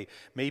know that they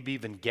maybe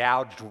even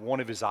gouged one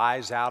of his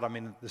eyes out. I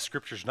mean, the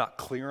scripture's not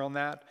clear on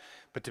that.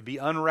 But to be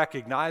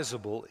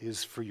unrecognizable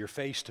is for your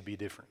face to be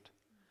different.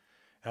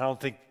 And I don't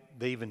think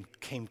they even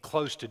came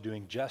close to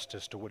doing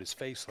justice to what his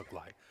face looked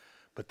like.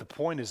 But the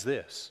point is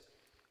this.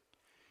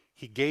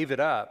 He gave it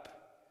up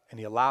and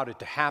he allowed it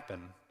to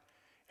happen.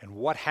 And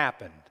what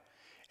happened?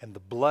 And the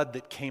blood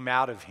that came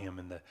out of him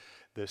and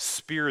the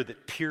spear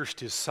that pierced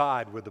his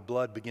side where the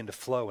blood began to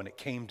flow and it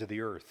came to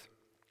the earth.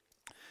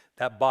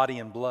 That body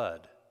and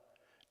blood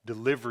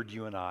delivered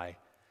you and I,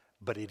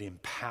 but it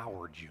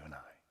empowered you and I.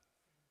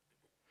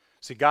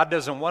 See, God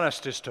doesn't want us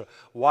just to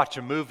watch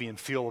a movie and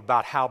feel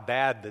about how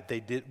bad that they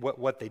did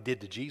what they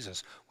did to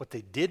Jesus. What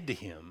they did to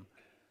him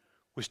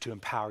was to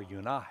empower you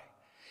and I.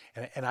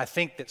 And I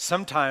think that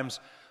sometimes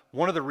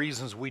one of the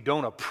reasons we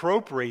don't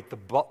appropriate the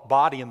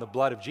body and the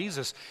blood of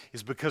Jesus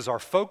is because our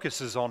focus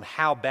is on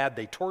how bad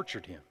they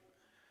tortured him.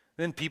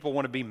 Then people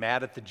want to be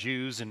mad at the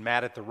Jews and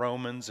mad at the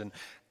Romans. And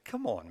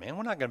come on, man,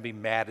 we're not going to be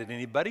mad at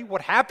anybody.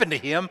 What happened to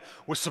him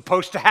was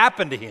supposed to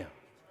happen to him.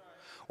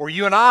 Or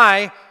you and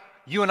I,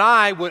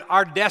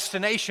 our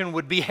destination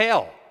would be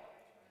hell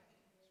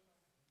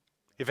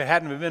if it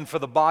hadn't been for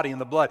the body and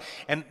the blood.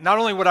 And not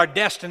only would our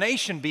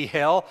destination be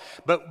hell,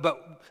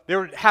 but there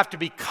would have to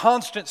be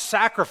constant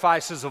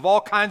sacrifices of all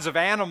kinds of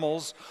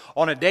animals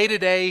on a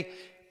day-to-day,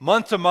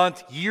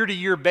 month-to-month,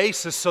 year-to-year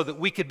basis so that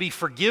we could be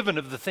forgiven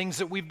of the things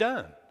that we've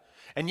done.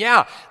 And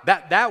yeah,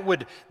 that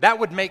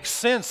would make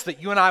sense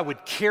that you and I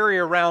would carry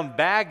around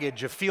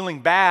baggage of feeling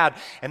bad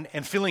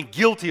and feeling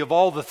guilty of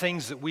all the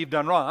things that we've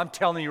done wrong. I'm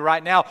telling you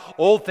right now,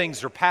 old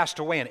things are passed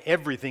away and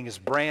everything is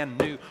brand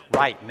new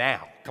right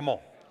now. Come on.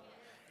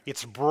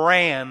 It's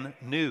brand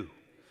new.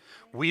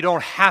 We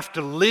don't have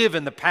to live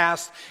in the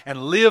past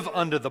and live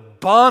under the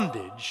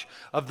bondage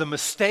of the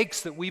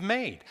mistakes that we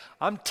made.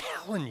 I'm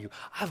telling you,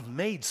 I've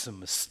made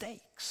some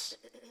mistakes.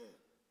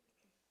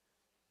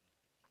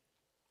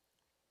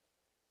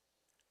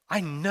 I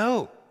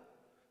know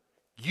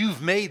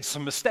you've made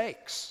some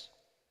mistakes.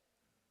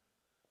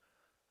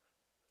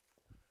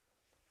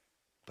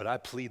 But I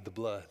plead the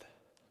blood.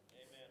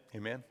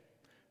 Amen.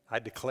 I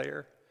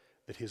declare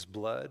that his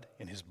blood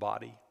and his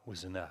body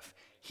was enough.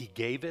 He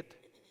gave it.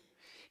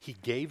 He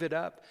gave it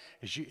up.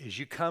 As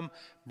you come,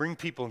 bring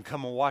people and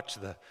come and watch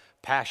the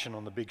Passion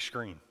on the big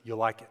screen. You'll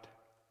like it.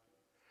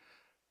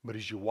 But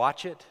as you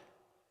watch it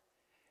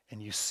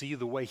and you see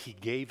the way he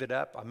gave it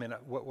up, I mean,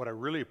 what I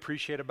really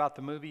appreciate about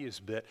the movie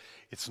is that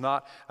it's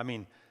not, I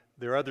mean,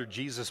 there are other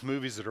Jesus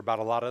movies that are about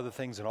a lot of other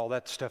things, and all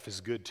that stuff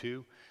is good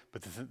too.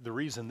 But the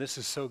reason this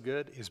is so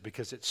good is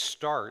because it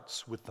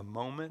starts with the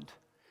moment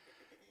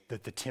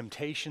that the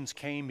temptations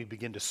came. He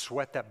began to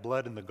sweat that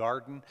blood in the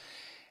garden,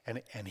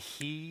 and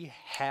he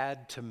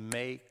had to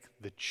make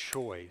the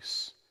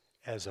choice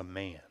as a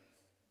man.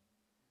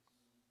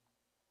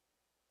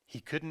 He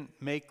couldn't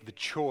make the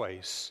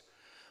choice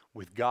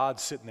with God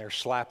sitting there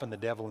slapping the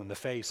devil in the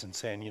face and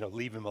saying,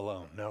 leave him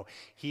alone. No,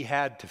 he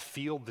had to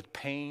feel the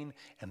pain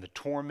and the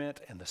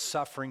torment and the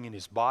suffering in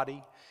his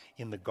body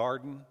in the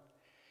garden.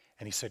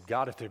 And he said,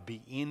 God, if there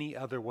be any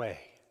other way,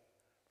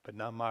 but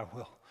not my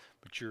will,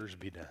 but yours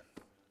be done.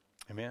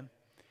 Amen?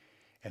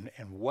 And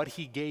what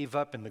he gave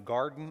up in the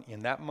garden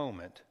in that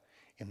moment,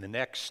 in the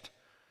next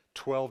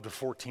 12 to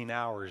 14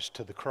 hours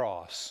to the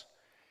cross,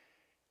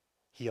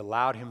 he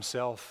allowed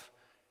himself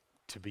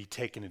to be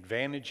taken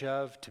advantage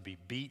of, to be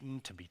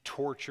beaten, to be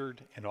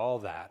tortured, and all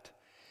that.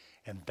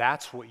 And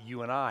that's what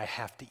you and I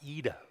have to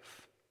eat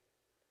of.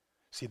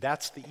 See,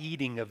 that's the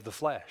eating of the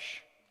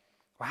flesh.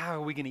 Well, how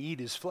are we going to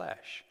eat his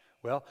flesh?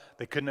 Well,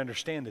 they couldn't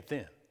understand it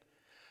then.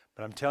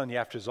 But I'm telling you,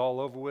 after it's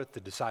all over with, the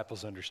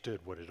disciples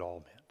understood what it all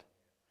meant.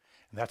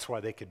 And that's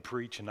why they could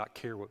preach and not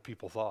care what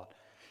people thought.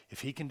 If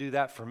he can do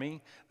that for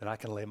me, then I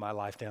can lay my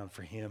life down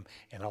for him,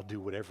 and I'll do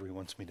whatever he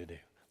wants me to do.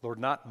 Lord,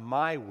 not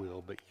my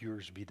will, but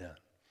yours be done.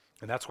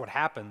 And that's what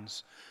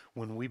happens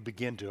when we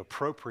begin to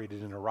appropriate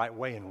it in the right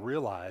way and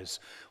realize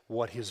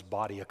what his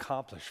body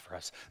accomplished for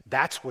us.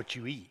 That's what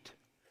you eat.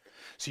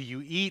 So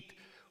you eat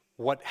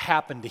what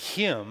happened to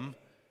him,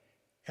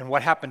 and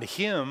what happened to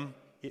him,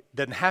 it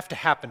doesn't have to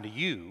happen to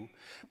you,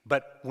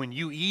 but when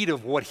you eat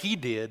of what he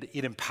did,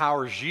 it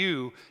empowers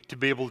you to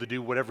be able to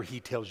do whatever he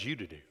tells you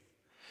to do.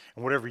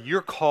 And whatever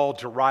you're called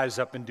to rise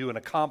up and do and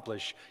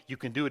accomplish, you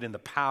can do it in the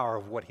power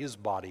of what his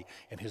body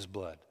and his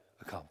blood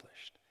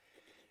accomplished.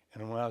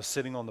 And when I was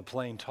sitting on the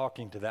plane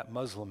talking to that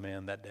Muslim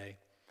man that day,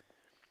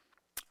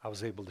 I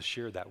was able to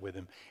share that with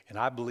him. And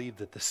I believe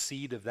that the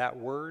seed of that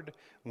word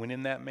went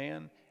in that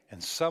man,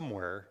 and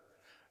somewhere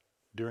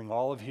during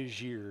all of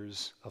his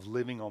years of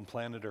living on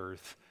planet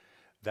Earth,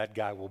 that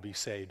guy will be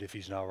saved if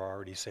he's not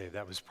already saved.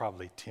 That was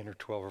probably 10 or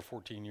 12 or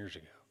 14 years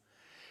ago.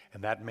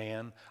 And that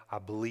man, I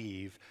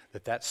believe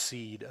that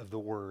seed of the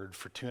word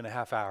for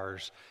 2.5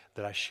 hours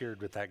that I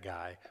shared with that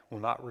guy will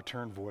not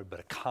return void, but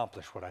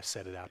accomplish what I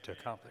set it out to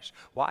accomplish.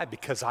 Why?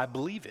 Because I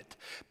believe it.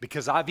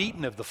 Because I've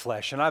eaten of the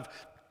flesh and I've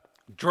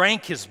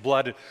drank his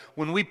blood.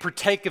 When we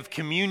partake of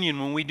communion,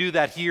 when we do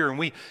that here and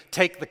we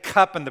take the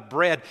cup and the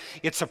bread,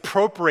 it's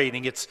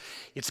appropriating. It's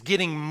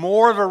getting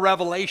more of a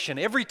revelation.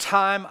 Every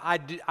time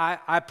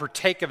I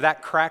partake of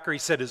that cracker, he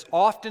said, as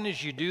often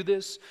as you do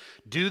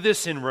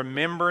this in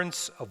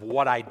remembrance of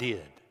what I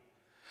did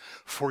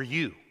for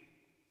you.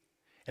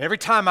 And every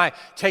time I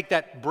take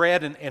that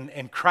bread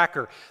and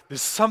cracker,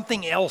 there's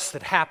something else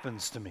that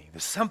happens to me.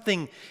 There's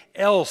something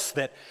else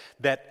that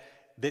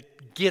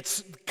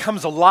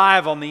comes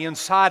alive on the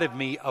inside of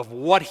me of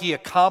what he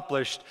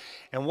accomplished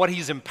and what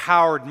he's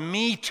empowered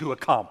me to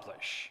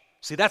accomplish.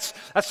 See, that's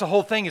the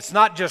whole thing. It's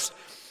not just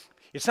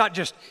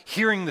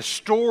hearing the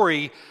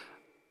story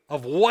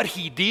of what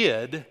he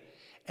did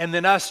and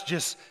then us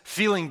just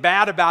feeling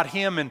bad about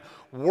him and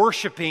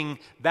worshiping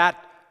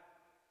that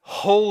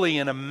holy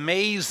and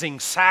amazing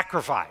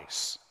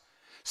sacrifice.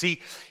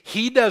 See,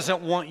 he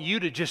doesn't want you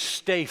to just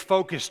stay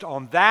focused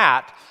on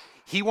that.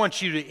 He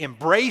wants you to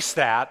embrace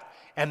that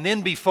and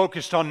then be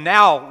focused on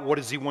now, what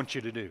does he want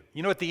you to do?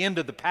 At the end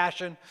of the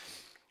Passion,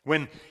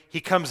 when he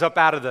comes up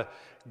out of the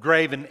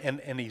grave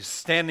and he's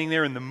standing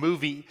there and the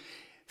movie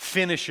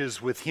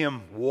finishes with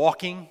him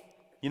walking,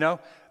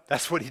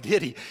 that's what he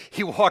did.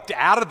 He walked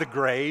out of the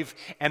grave,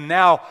 and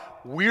now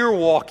we're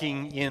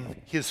walking in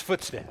his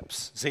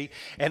footsteps, see?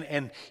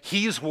 And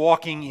he's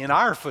walking in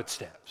our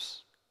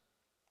footsteps.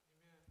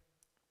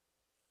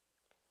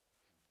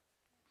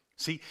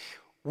 See,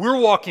 we're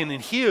walking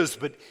in his,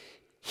 but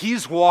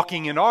he's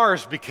walking in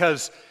ours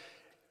because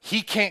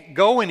he can't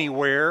go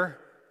anywhere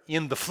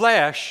in the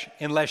flesh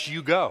unless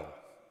you go.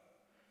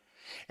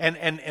 And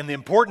the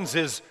importance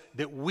is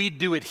that we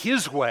do it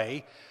his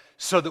way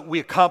so that we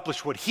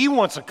accomplish what he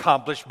wants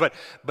accomplished, but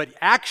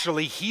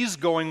actually he's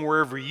going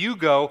wherever you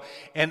go,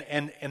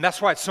 and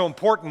that's why it's so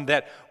important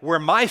that where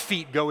my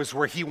feet go is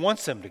where he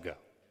wants them to go.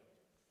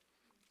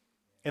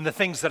 And the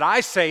things that I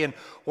say and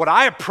what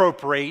I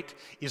appropriate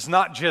is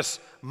not just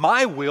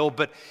my will,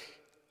 but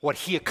what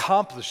he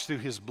accomplished through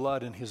his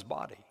blood and his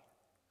body.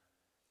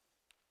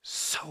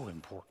 So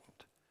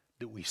important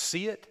that we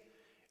see it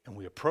and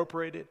we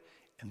appropriate it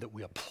and that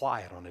we apply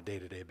it on a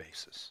day-to-day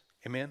basis.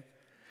 Amen?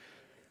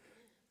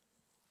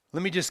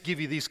 Let me just give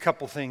you these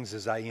couple things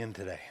as I end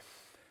today.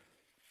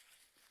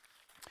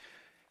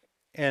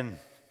 And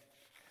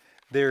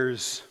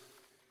there's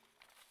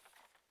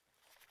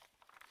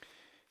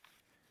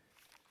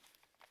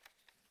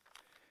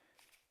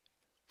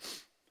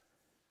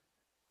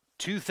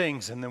two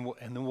things, and then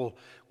we'll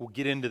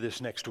get into this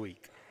next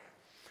week.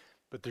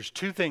 But there's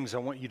two things I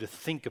want you to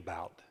think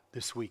about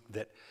this week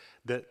that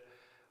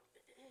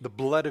the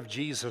blood of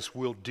Jesus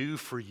will do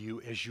for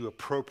you as you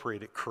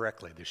appropriate it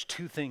correctly. There's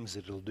two things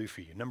that it'll do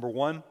for you. Number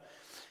one,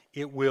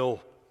 it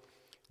will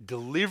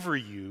deliver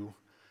you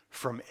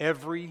from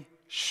every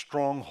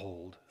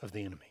stronghold of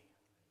the enemy.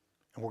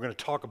 And we're going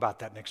to talk about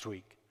that next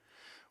week.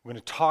 We're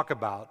going to talk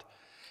about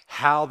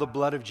how the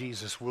blood of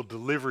Jesus will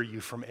deliver you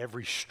from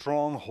every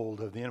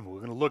stronghold of the enemy. We're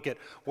going to look at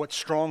what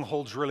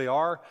strongholds really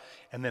are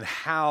and then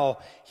how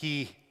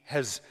he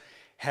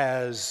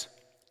has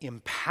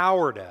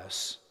empowered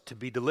us to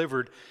be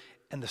delivered.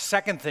 And the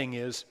second thing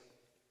is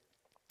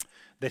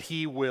that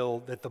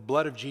that the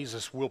blood of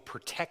Jesus will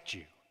protect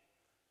you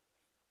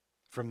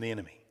from the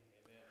enemy.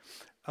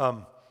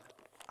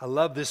 I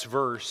love this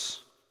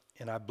verse,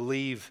 and I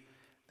believe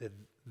that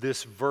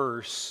this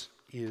verse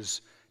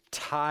is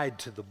tied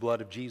to the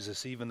blood of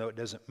Jesus, even though it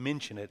doesn't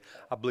mention it.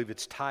 I believe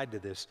it's tied to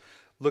this.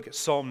 Look at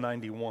Psalm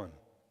 91.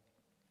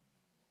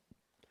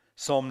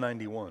 Psalm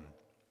 91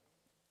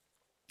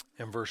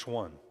 and verse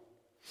 1.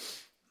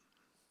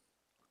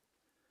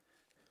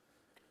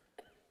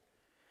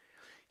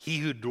 He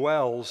who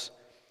dwells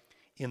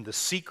in the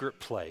secret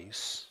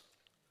place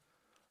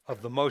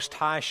of the Most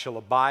High shall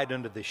abide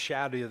under the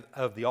shadow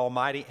of the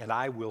Almighty, and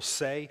I will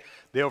say,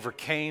 they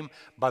overcame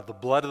by the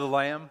blood of the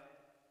Lamb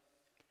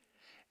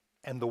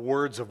and the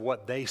words of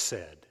what they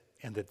said,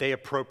 and that they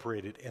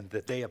appropriated and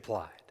that they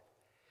applied.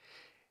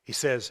 He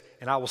says,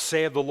 and I will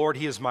say of the Lord,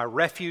 He is my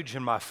refuge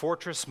and my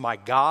fortress, my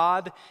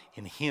God,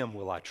 in Him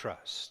will I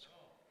trust.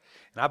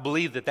 And I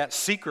believe that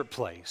secret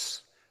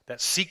place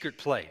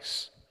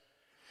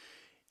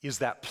is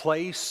that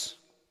place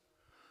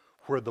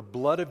where the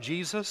blood of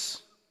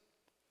Jesus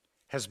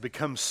has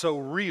become so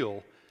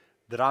real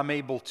that I'm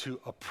able to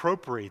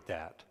appropriate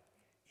that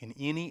in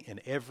any and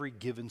every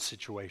given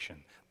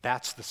situation.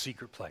 That's the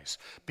secret place.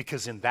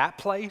 Because in that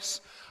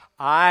place,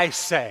 I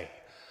say,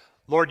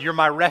 Lord, you're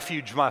my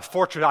refuge, my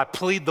fortress. I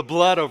plead the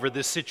blood over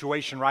this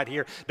situation right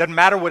here. Doesn't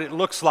matter what it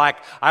looks like.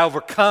 I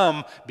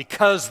overcome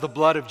because the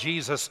blood of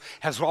Jesus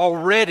has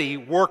already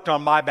worked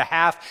on my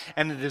behalf,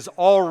 and it has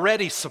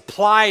already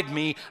supplied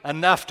me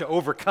enough to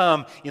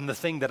overcome in the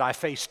thing that I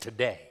face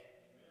today.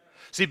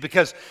 See,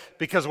 because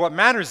what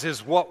matters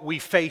is what we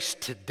face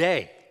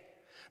today.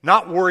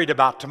 Not worried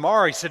about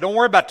tomorrow. He said, don't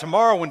worry about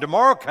tomorrow. When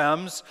tomorrow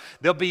comes,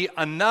 there'll be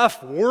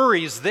enough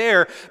worries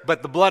there,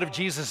 but the blood of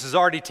Jesus has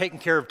already taken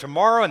care of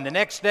tomorrow and the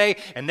next day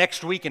and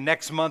next week and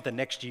next month and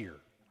next year.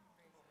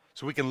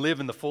 So we can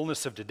live in the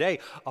fullness of today,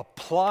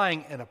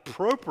 applying and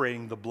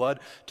appropriating the blood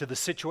to the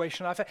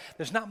situation I face.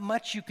 There's not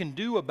much you can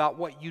do about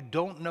what you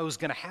don't know is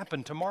going to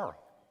happen tomorrow,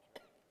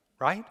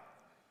 right?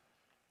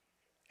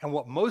 And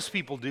what most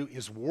people do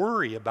is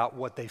worry about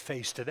what they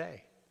face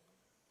today.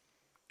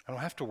 I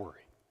don't have to worry.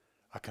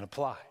 I can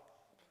apply.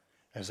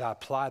 As I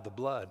apply the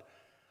blood,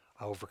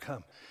 I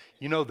overcome.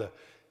 You know the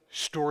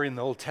story in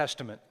the Old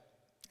Testament,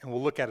 and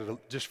we'll look at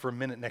it just for a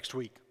minute next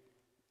week.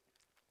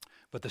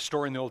 But the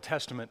story in the Old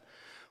Testament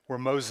where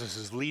Moses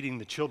is leading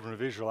the children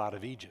of Israel out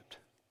of Egypt.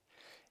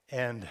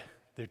 And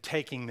they're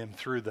taking them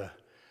through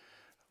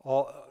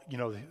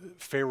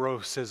Pharaoh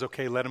says,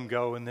 okay, let them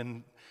go. And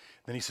then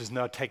he says,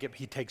 no, take it.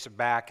 He takes it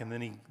back. And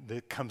then there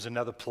comes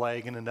another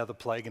plague and another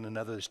plague and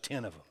another. There's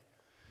 10 of them.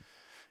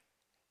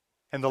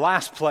 And the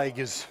last plague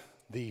is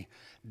the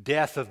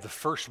death of the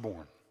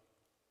firstborn.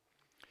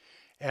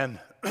 And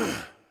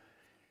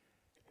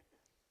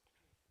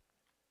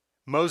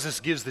Moses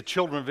gives the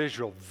children of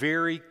Israel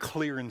very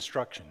clear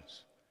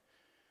instructions.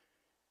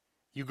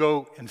 You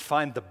go and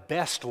find the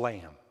best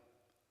lamb,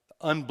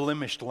 the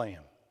unblemished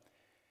lamb.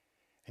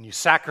 And you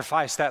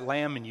sacrifice that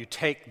lamb and you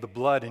take the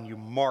blood and you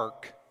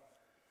mark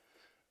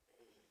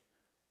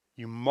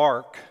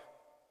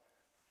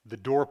the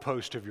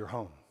doorpost of your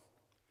home.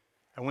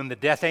 And when the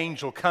death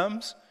angel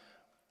comes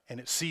and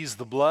it sees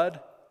the blood,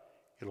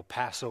 it'll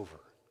pass over.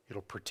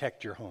 It'll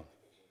protect your home.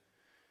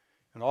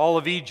 In all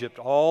of Egypt,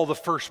 all the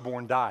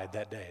firstborn died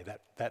that day,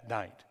 that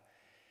night.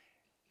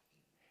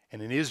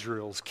 And in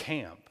Israel's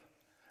camp,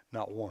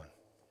 not one.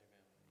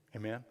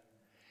 Amen?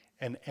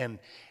 And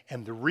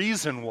the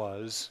reason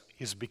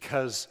is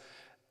because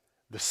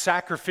the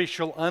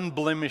sacrificial,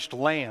 unblemished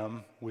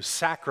lamb was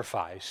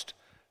sacrificed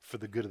for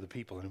the good of the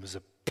people. And it was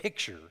a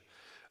picture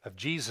of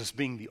Jesus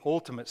being the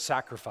ultimate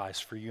sacrifice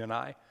for you and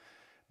I,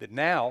 that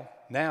now,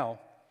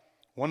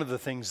 one of the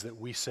things that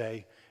we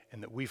say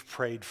and that we've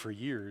prayed for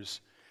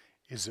years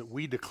is that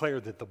we declare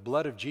that the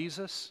blood of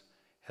Jesus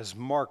has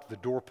marked the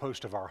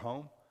doorpost of our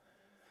home,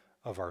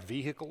 of our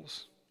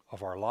vehicles,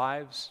 of our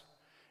lives,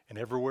 and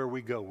everywhere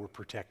we go, we're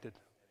protected.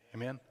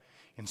 Amen?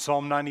 In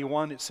Psalm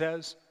 91, it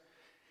says,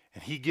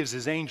 and He gives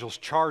His angels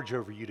charge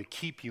over you to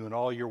keep you in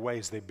all your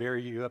ways. They bear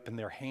you up in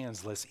their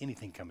hands lest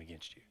anything come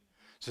against you.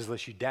 It says,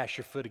 lest you dash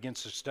your foot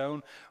against a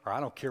stone, or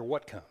I don't care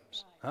what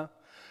comes. Huh?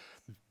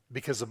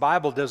 Because the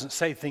Bible doesn't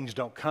say things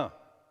don't come.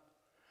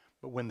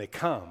 But when they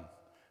come,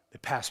 they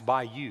pass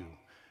by you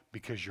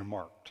because you're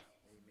marked.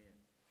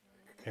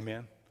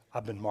 Amen?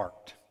 I've been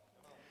marked.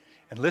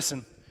 And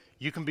listen,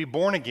 you can be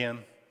born again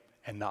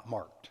and not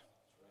marked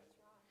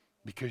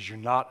because you're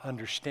not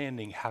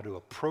understanding how to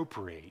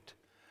appropriate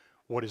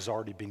what has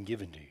already been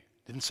given to you.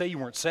 Didn't say you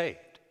weren't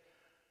saved.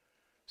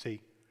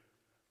 See,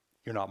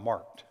 you're not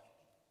marked.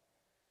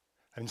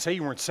 I didn't say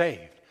you weren't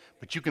saved,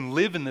 but you can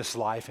live in this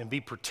life and be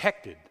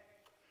protected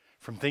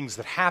from things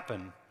that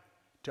happen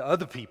to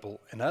other people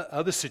in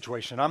other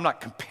situations. I'm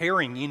not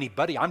comparing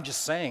anybody. I'm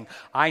just saying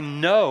I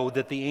know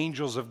that the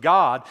angels of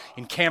God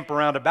encamp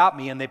around about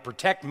me and they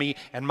protect me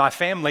and my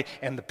family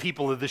and the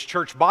people of this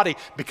church body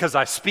because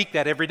I speak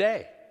that every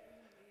day.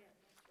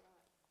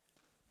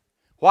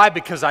 Why?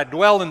 Because I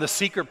dwell in the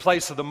secret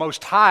place of the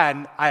Most High,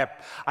 and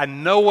I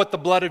know what the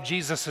blood of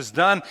Jesus has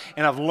done,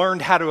 and I've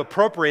learned how to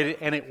appropriate it,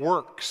 and it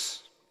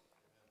works.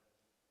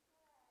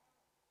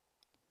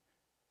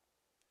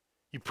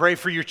 You pray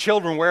for your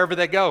children wherever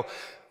they go.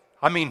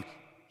 I mean,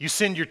 you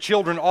send your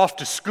children off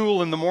to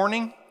school in the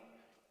morning,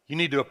 you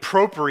need to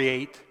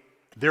appropriate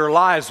their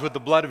lives with the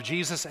blood of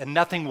Jesus, and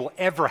nothing will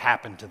ever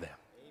happen to them.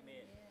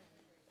 Amen.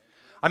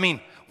 I mean,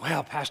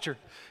 well, Pastor,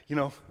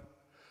 knock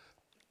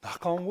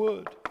on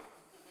wood.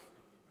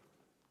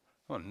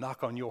 I'm going to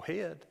knock on your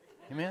head.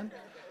 Amen?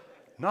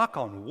 Knock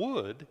on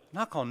wood,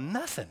 knock on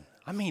nothing.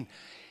 I mean,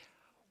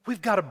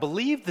 we've got to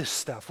believe this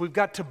stuff. We've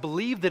got to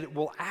believe that it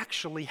will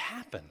actually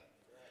happen.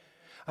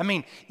 I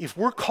mean, if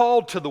we're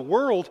called to the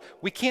world,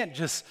 we can't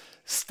just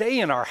stay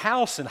in our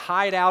house and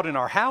hide out in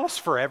our house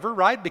forever,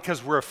 right?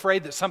 Because we're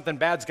afraid that something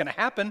bad's going to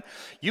happen.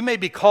 You may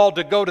be called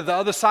to go to the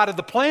other side of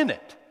the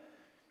planet.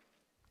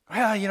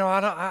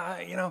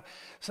 Well,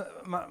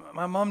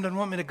 my mom doesn't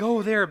want me to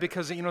go there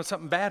because,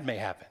 something bad may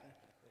happen.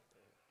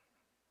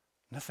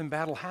 Nothing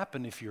bad will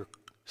happen if you're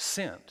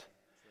sent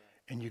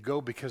and you go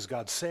because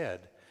God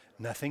said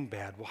nothing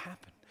bad will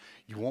happen.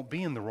 You won't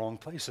be in the wrong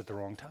place at the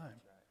wrong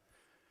time.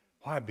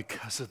 Why?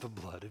 Because of the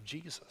blood of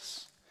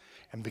Jesus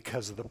and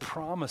because of the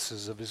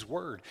promises of His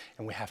Word.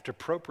 And we have to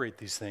appropriate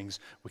these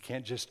things. We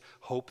can't just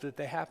hope that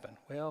they happen.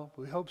 Well,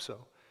 we hope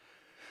so.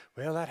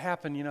 Well, that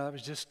happened, that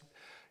was just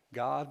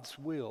God's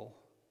will.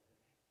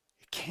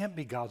 It can't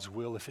be God's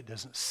will if it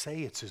doesn't say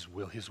it's His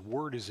will. His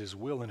Word is His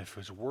will, and if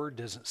His Word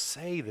doesn't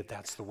say that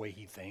that's the way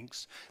He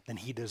thinks, then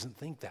He doesn't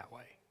think that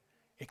way.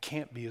 It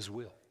can't be His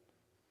will.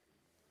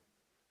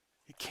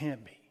 It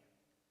can't be.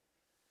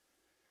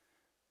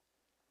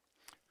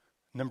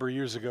 A number of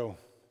years ago,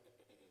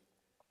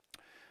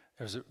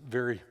 there was a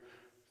very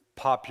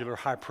popular,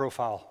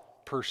 high-profile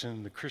person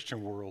in the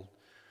Christian world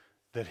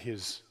that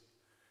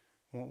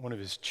one of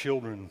his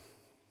children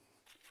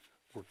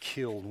were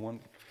killed.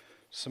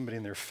 Somebody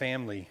in their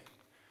family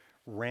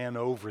ran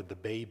over the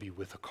baby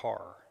with a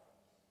car.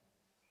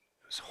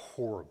 It was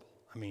horrible.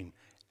 I mean,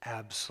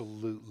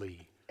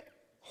 absolutely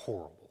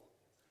horrible.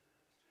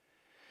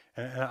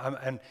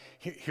 And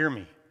hear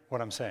me, what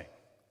I'm saying.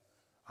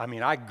 I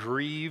mean, I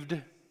grieved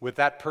with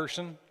that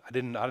person. I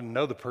didn't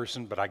know the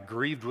person, but I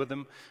grieved with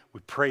them. We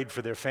prayed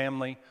for their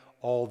family,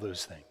 all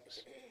those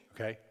things,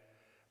 okay?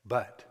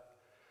 But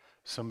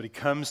somebody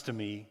comes to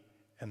me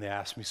and they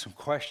ask me some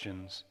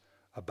questions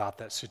about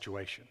that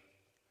situation.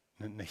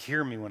 And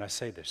hear me when I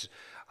say this.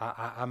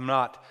 I'm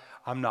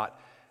not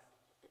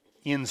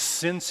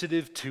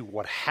insensitive to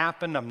what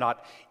happened. I'm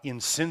not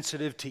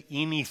insensitive to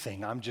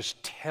anything. I'm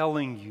just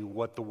telling you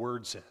what the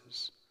Word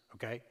says,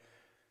 okay?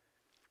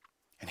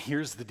 And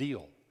here's the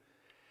deal.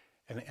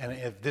 And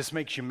if this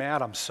makes you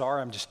mad, I'm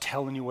sorry. I'm just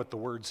telling you what the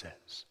Word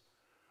says.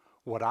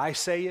 What I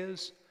say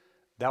is,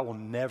 that will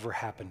never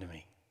happen to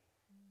me.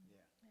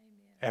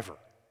 Yeah. Ever.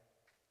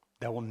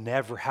 That will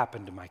never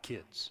happen to my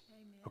kids.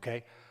 Amen.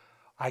 Okay?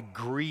 I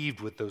grieved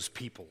with those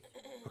people.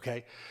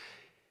 Okay?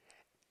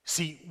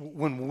 See,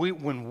 when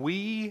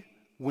we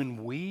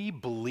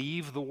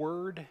believe the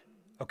Word,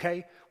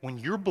 okay? When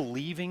you're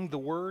believing the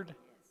Word,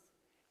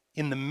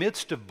 in the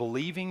midst of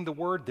believing the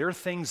Word, there are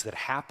things that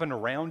happen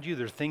around you.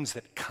 There are things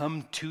that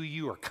come to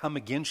you or come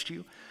against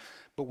you.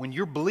 But when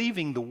you're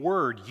believing the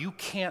Word, you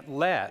can't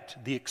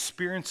let the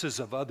experiences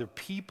of other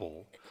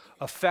people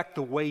affect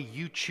the way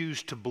you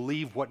choose to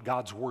believe what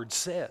God's Word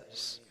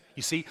says.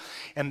 You see?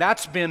 And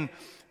that's been,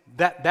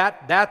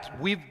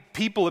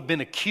 people have been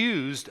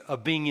accused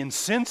of being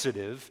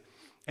insensitive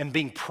and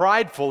being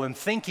prideful and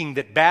thinking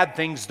that bad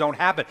things don't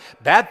happen.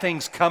 Bad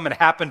things come and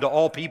happen to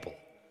all people.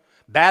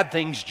 Bad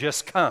things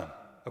just come,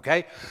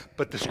 okay?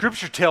 But the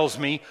Scripture tells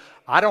me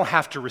I don't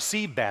have to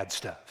receive bad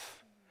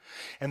stuff.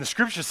 And the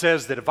Scripture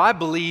says that if I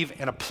believe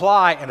and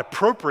apply and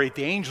appropriate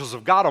the angels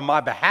of God on my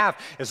behalf,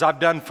 as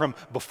I've done from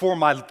before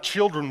my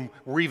children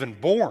were even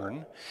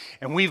born,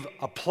 and we've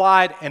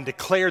applied and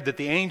declared that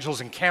the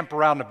angels encamp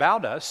around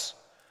about us,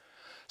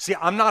 see,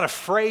 I'm not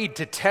afraid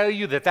to tell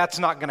you that that's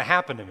not going to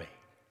happen to me.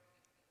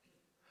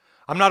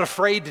 I'm not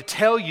afraid to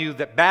tell you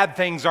that bad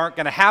things aren't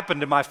going to happen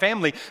to my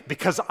family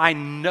because I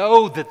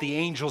know that the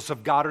angels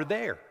of God are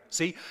there.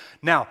 See?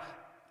 Now,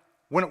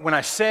 when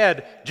I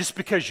said just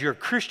because you're a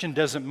Christian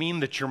doesn't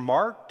mean that you're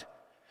marked,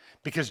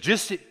 because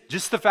just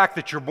the fact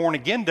that you're born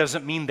again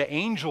doesn't mean the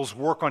angels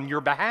work on your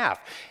behalf.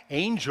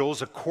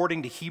 Angels,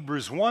 according to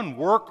Hebrews 1,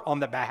 work on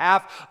the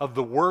behalf of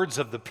the words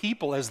of the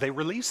people as they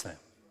release them.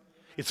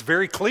 It's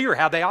very clear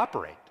how they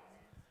operate.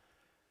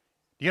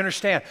 Do you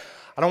understand?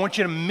 I don't want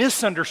you to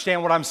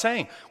misunderstand what I'm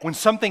saying. When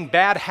something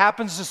bad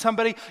happens to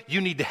somebody,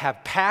 you need to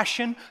have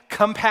passion,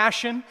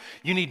 compassion.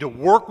 You need to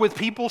work with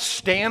people,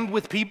 stand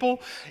with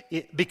people.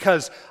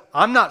 Because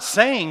I'm not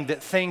saying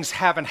that things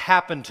haven't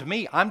happened to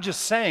me. I'm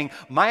just saying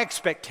my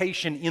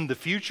expectation in the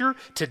future,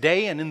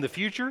 today and in the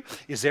future,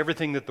 is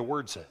everything that the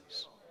Word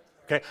says.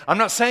 Okay? I'm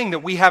not saying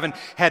that we haven't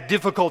had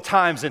difficult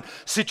times and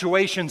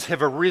situations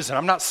have arisen.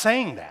 I'm not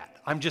saying that.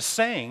 I'm just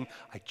saying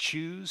I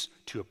choose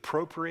to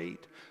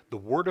appropriate the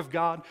Word of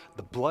God,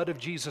 the blood of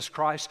Jesus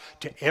Christ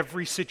to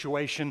every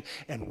situation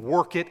and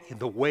work it in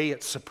the way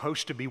it's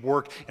supposed to be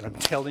worked. And I'm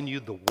telling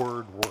you, the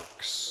Word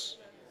works.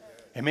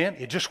 Amen?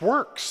 It just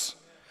works.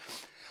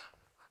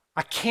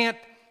 I can't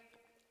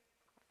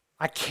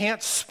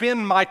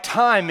spend my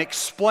time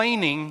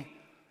explaining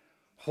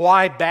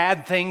why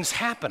bad things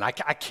happen. I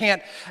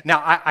can't.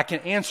 Now, I can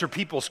answer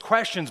people's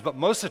questions, but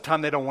most of the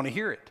time they don't want to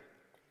hear it.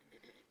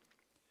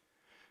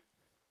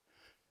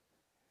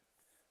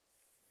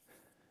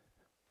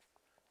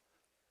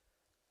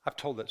 I've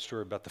told that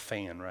story about the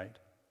fan, right?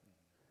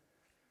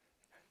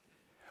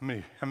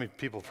 How many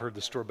people have heard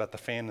the story about the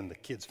fan and the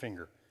kid's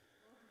finger?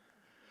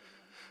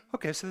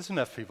 Okay, so there's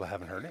enough people who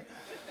haven't heard it.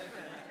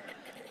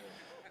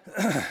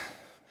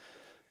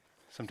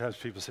 Sometimes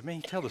people say, man,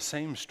 you tell the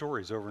same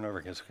stories over and over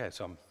again. Okay,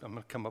 so I'm going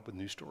to come up with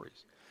new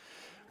stories.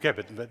 Okay,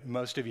 but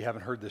most of you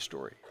haven't heard this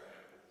story.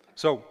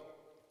 So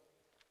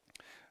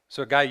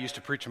a guy used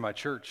to preach in my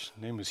church.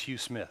 His name was Hugh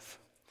Smith.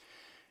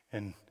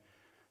 And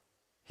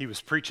he was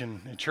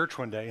preaching in church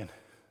one day, and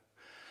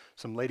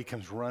some lady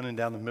comes running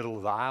down the middle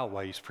of the aisle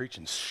while he's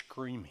preaching,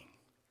 screaming.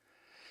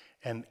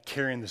 And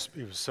carrying this,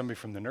 it was somebody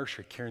from the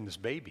nursery carrying this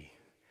baby.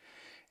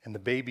 And the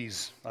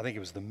baby's, I think it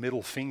was the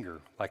middle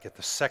finger, like at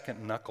the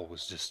second knuckle,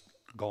 was just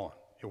gone.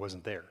 It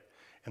wasn't there.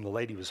 And the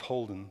lady was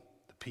holding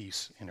the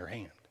piece in her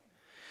hand.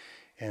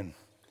 And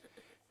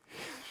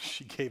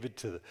she gave it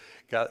to the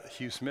guy,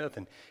 Hugh Smith,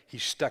 and he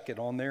stuck it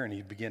on there, and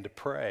he began to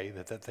pray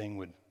that thing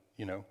would,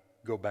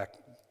 go back,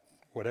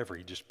 whatever.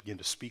 He just began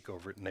to speak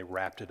over it, and they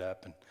wrapped it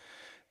up, and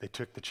they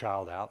took the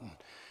child out, and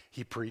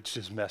he preached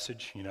his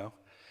message,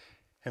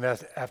 And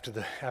after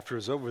it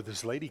was over,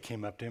 this lady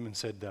came up to him and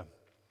said,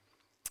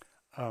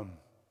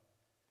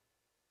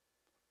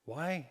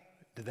 why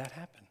did that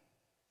happen?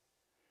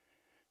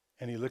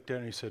 And he looked at her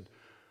and he said,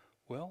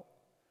 well,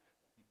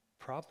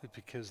 probably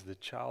because the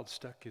child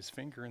stuck his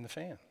finger in the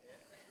fan.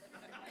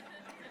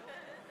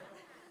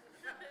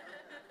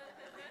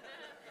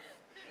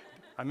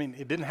 I mean,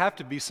 it didn't have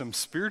to be some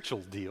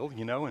spiritual deal,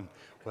 and,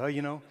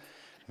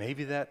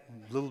 maybe that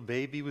little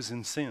baby was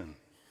in sin.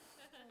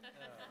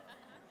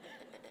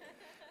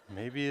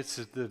 Maybe it's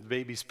the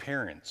baby's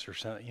parents or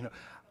something,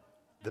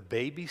 The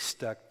baby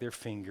stuck their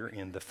finger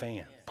in the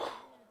fan.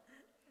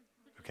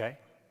 Okay?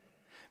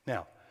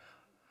 Now,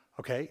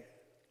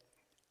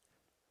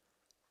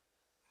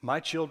 my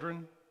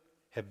children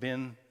have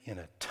been in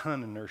a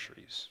ton of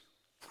nurseries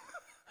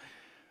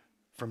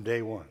from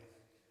day one,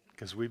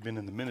 because we've been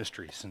in the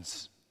ministry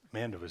since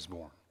Amanda was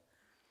born.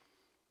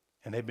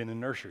 And they've been in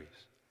nurseries.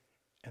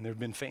 And there have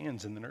been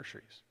fans in the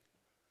nurseries.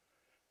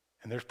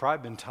 And there's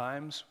probably been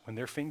times when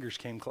their fingers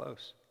came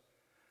close.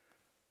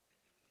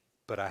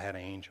 But I had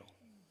an angel.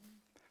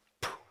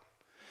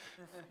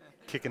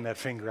 Kicking that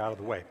finger out of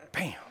the way.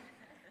 Bam.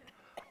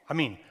 I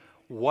mean,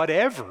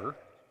 whatever,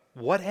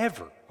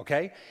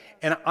 okay?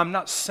 And I'm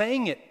not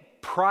saying it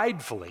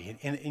pridefully,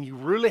 and you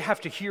really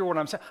have to hear what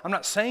I'm saying. I'm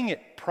not saying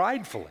it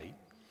pridefully,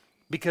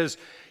 because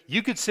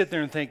you could sit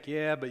there and think,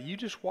 yeah, but you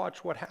just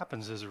watch what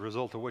happens as a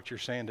result of what you're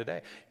saying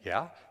today.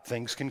 Yeah,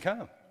 things can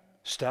come.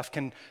 Stuff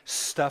can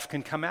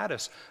come at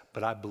us.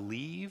 But I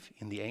believe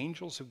in the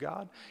angels of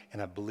God,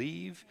 and I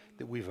believe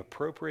that we've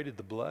appropriated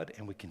the blood,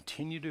 and we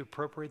continue to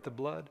appropriate the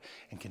blood,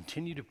 and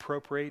continue to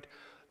appropriate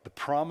the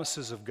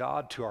promises of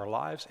God to our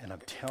lives. And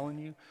I'm telling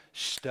you,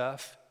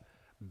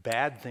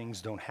 bad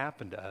things don't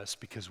happen to us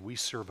because we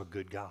serve a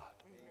good God.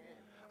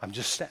 I'm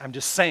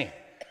just saying,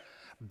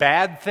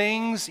 bad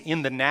things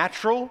in the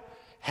natural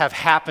have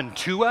happened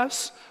to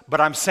us,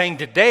 but I'm saying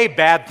today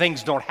bad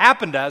things don't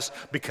happen to us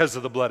because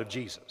of the blood of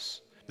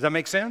Jesus. Does that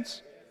make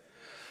sense?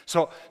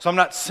 So I'm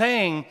not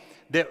saying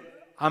that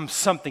I'm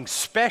something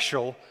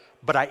special,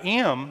 but I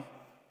am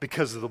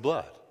because of the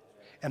blood.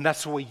 And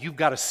that's the way you've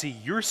got to see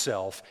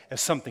yourself,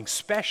 as something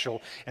special,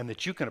 and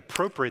that you can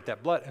appropriate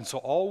that blood. And so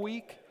all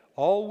week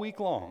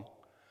long,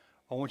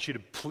 I want you to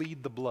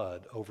plead the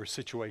blood over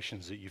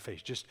situations that you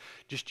face.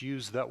 Just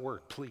use that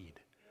word, plead.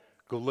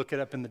 Go look it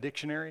up in the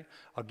dictionary.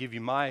 I'll give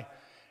you my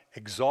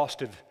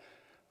exhaustive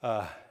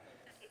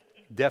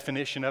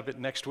definition of it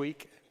next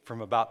week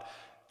from about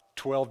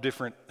 12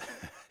 different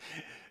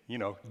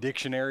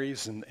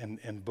dictionaries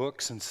and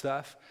books and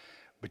stuff.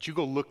 But you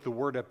go look the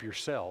word up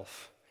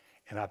yourself,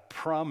 and I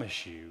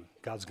promise you,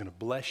 God's going to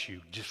bless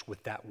you just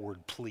with that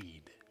word,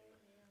 plead.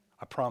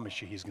 I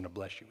promise you, He's going to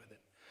bless you with it.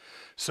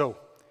 So,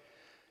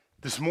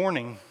 this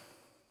morning,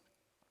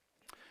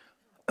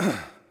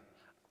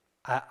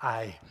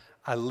 I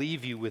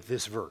leave you with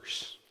this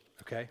verse,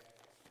 okay?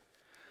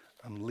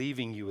 I'm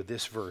leaving you with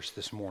this verse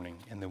this morning,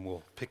 and then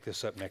we'll pick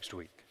this up next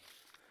week.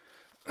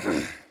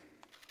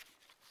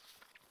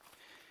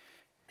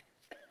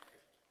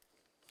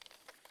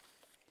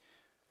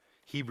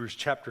 Hebrews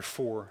chapter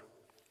 4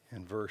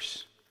 and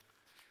verse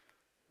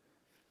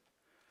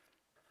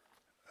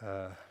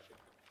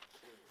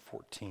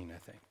 14,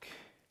 I think.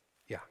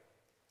 Yeah.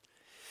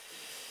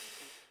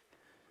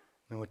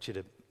 I want you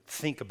to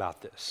think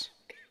about this.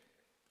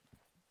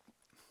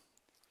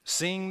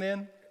 Seeing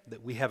then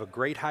that we have a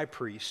great high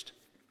priest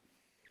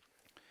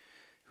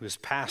who has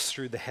passed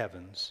through the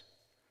heavens,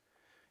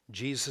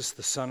 Jesus,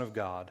 the Son of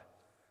God,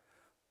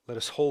 let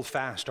us hold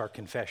fast our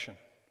confession.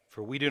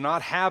 For we do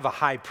not have a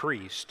high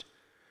priest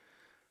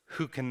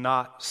who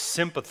cannot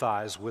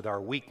sympathize with our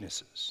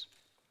weaknesses,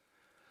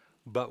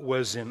 but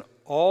was in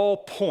all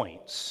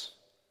points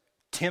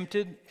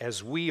tempted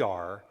as we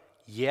are,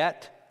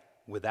 yet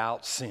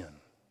without sin.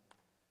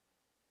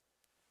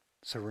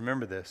 So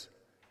remember this.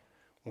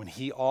 When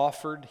he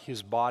offered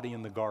his body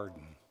in the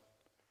garden,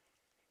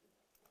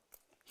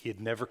 he had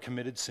never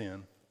committed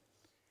sin,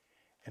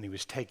 and he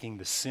was taking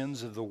the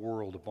sins of the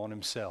world upon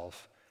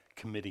himself,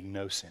 committing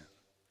no sin.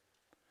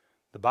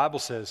 The Bible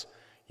says,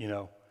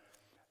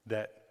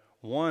 that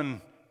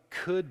one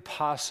could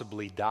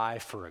possibly die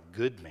for a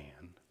good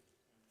man.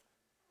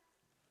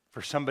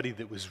 For somebody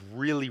that was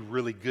really,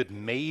 really good,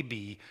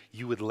 maybe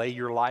you would lay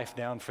your life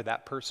down for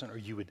that person, or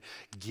you would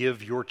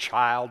give your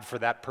child for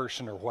that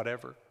person, or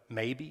whatever.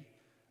 Maybe,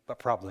 but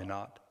probably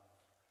not.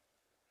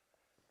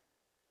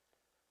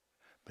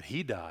 But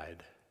he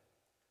died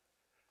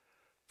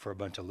for a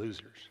bunch of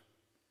losers.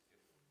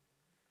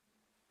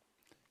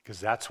 Because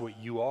that's what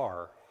you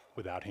are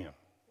without him.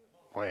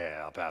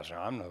 Well, Pastor,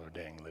 I'm no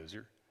dang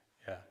loser.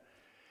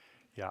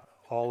 Yeah,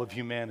 all of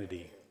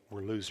humanity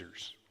were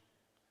losers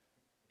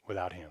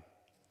without him.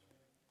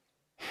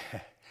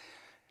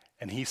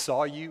 And he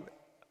saw you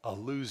a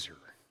loser,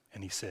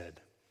 and he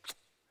said,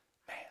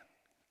 man,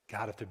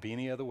 God, if there be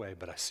any other way,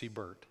 but I see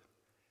Bert.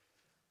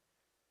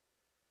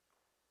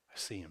 I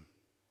see him,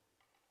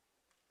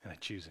 and I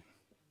choose him.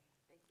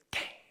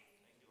 Dang.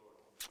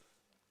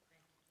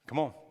 Come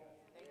on.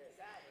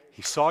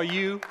 He saw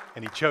you,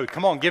 and he chose.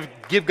 Come on,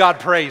 give God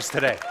praise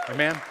today.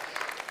 Amen.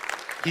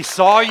 He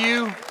saw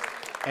you,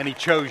 and he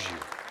chose you.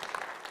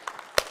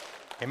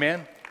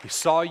 Amen. He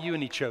saw you,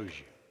 and he chose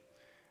you.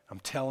 I'm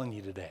telling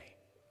you today.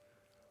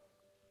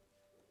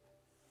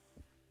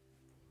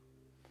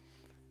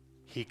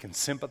 He can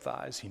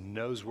sympathize. He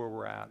knows where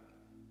we're at.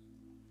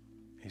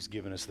 He's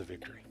given us the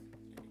victory.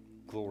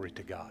 Glory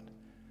to God.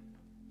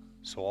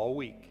 So all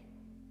week,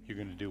 you're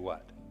going to do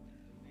what?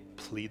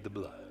 Plead the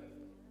blood.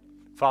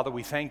 Father,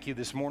 we thank you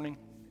this morning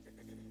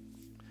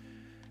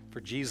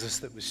for Jesus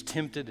that was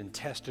tempted and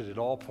tested at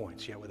all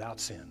points, yet without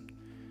sin,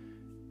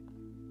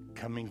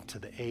 coming to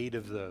the aid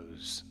of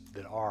those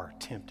that are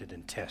tempted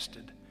and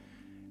tested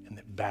and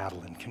that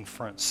battle and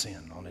confront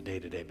sin on a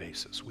day-to-day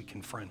basis. We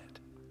confront it.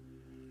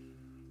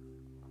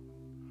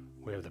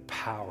 We have the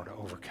power to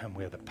overcome.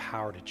 We have the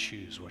power to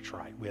choose what's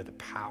right. We have the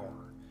power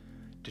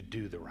to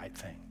do the right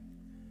thing.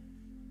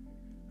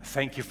 I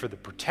thank you for the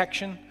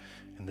protection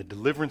and the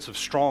deliverance of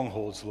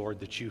strongholds,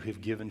 Lord, that you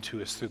have given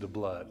to us through the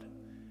blood.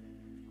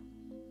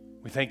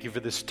 We thank you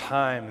for this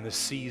time and this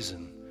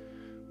season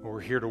where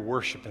we're here to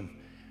worship and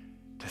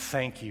to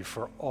thank you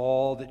for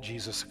all that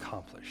Jesus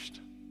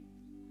accomplished.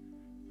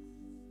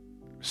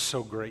 We're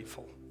so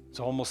grateful.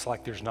 It's almost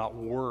like there's not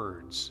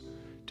words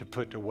to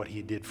put to what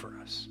he did for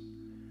us.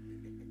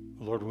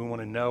 Lord, we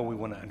want to know, we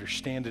want to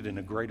understand it in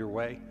a greater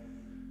way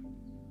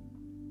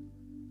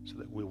so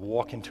that we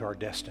walk into our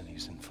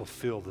destinies and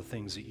fulfill the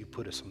things that you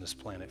put us on this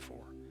planet for.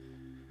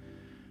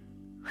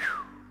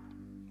 Whew.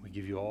 We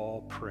give you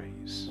all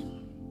praise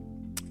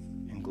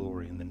and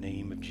glory in the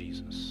name of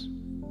Jesus.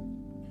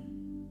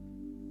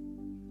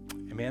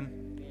 Amen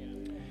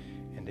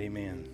and amen.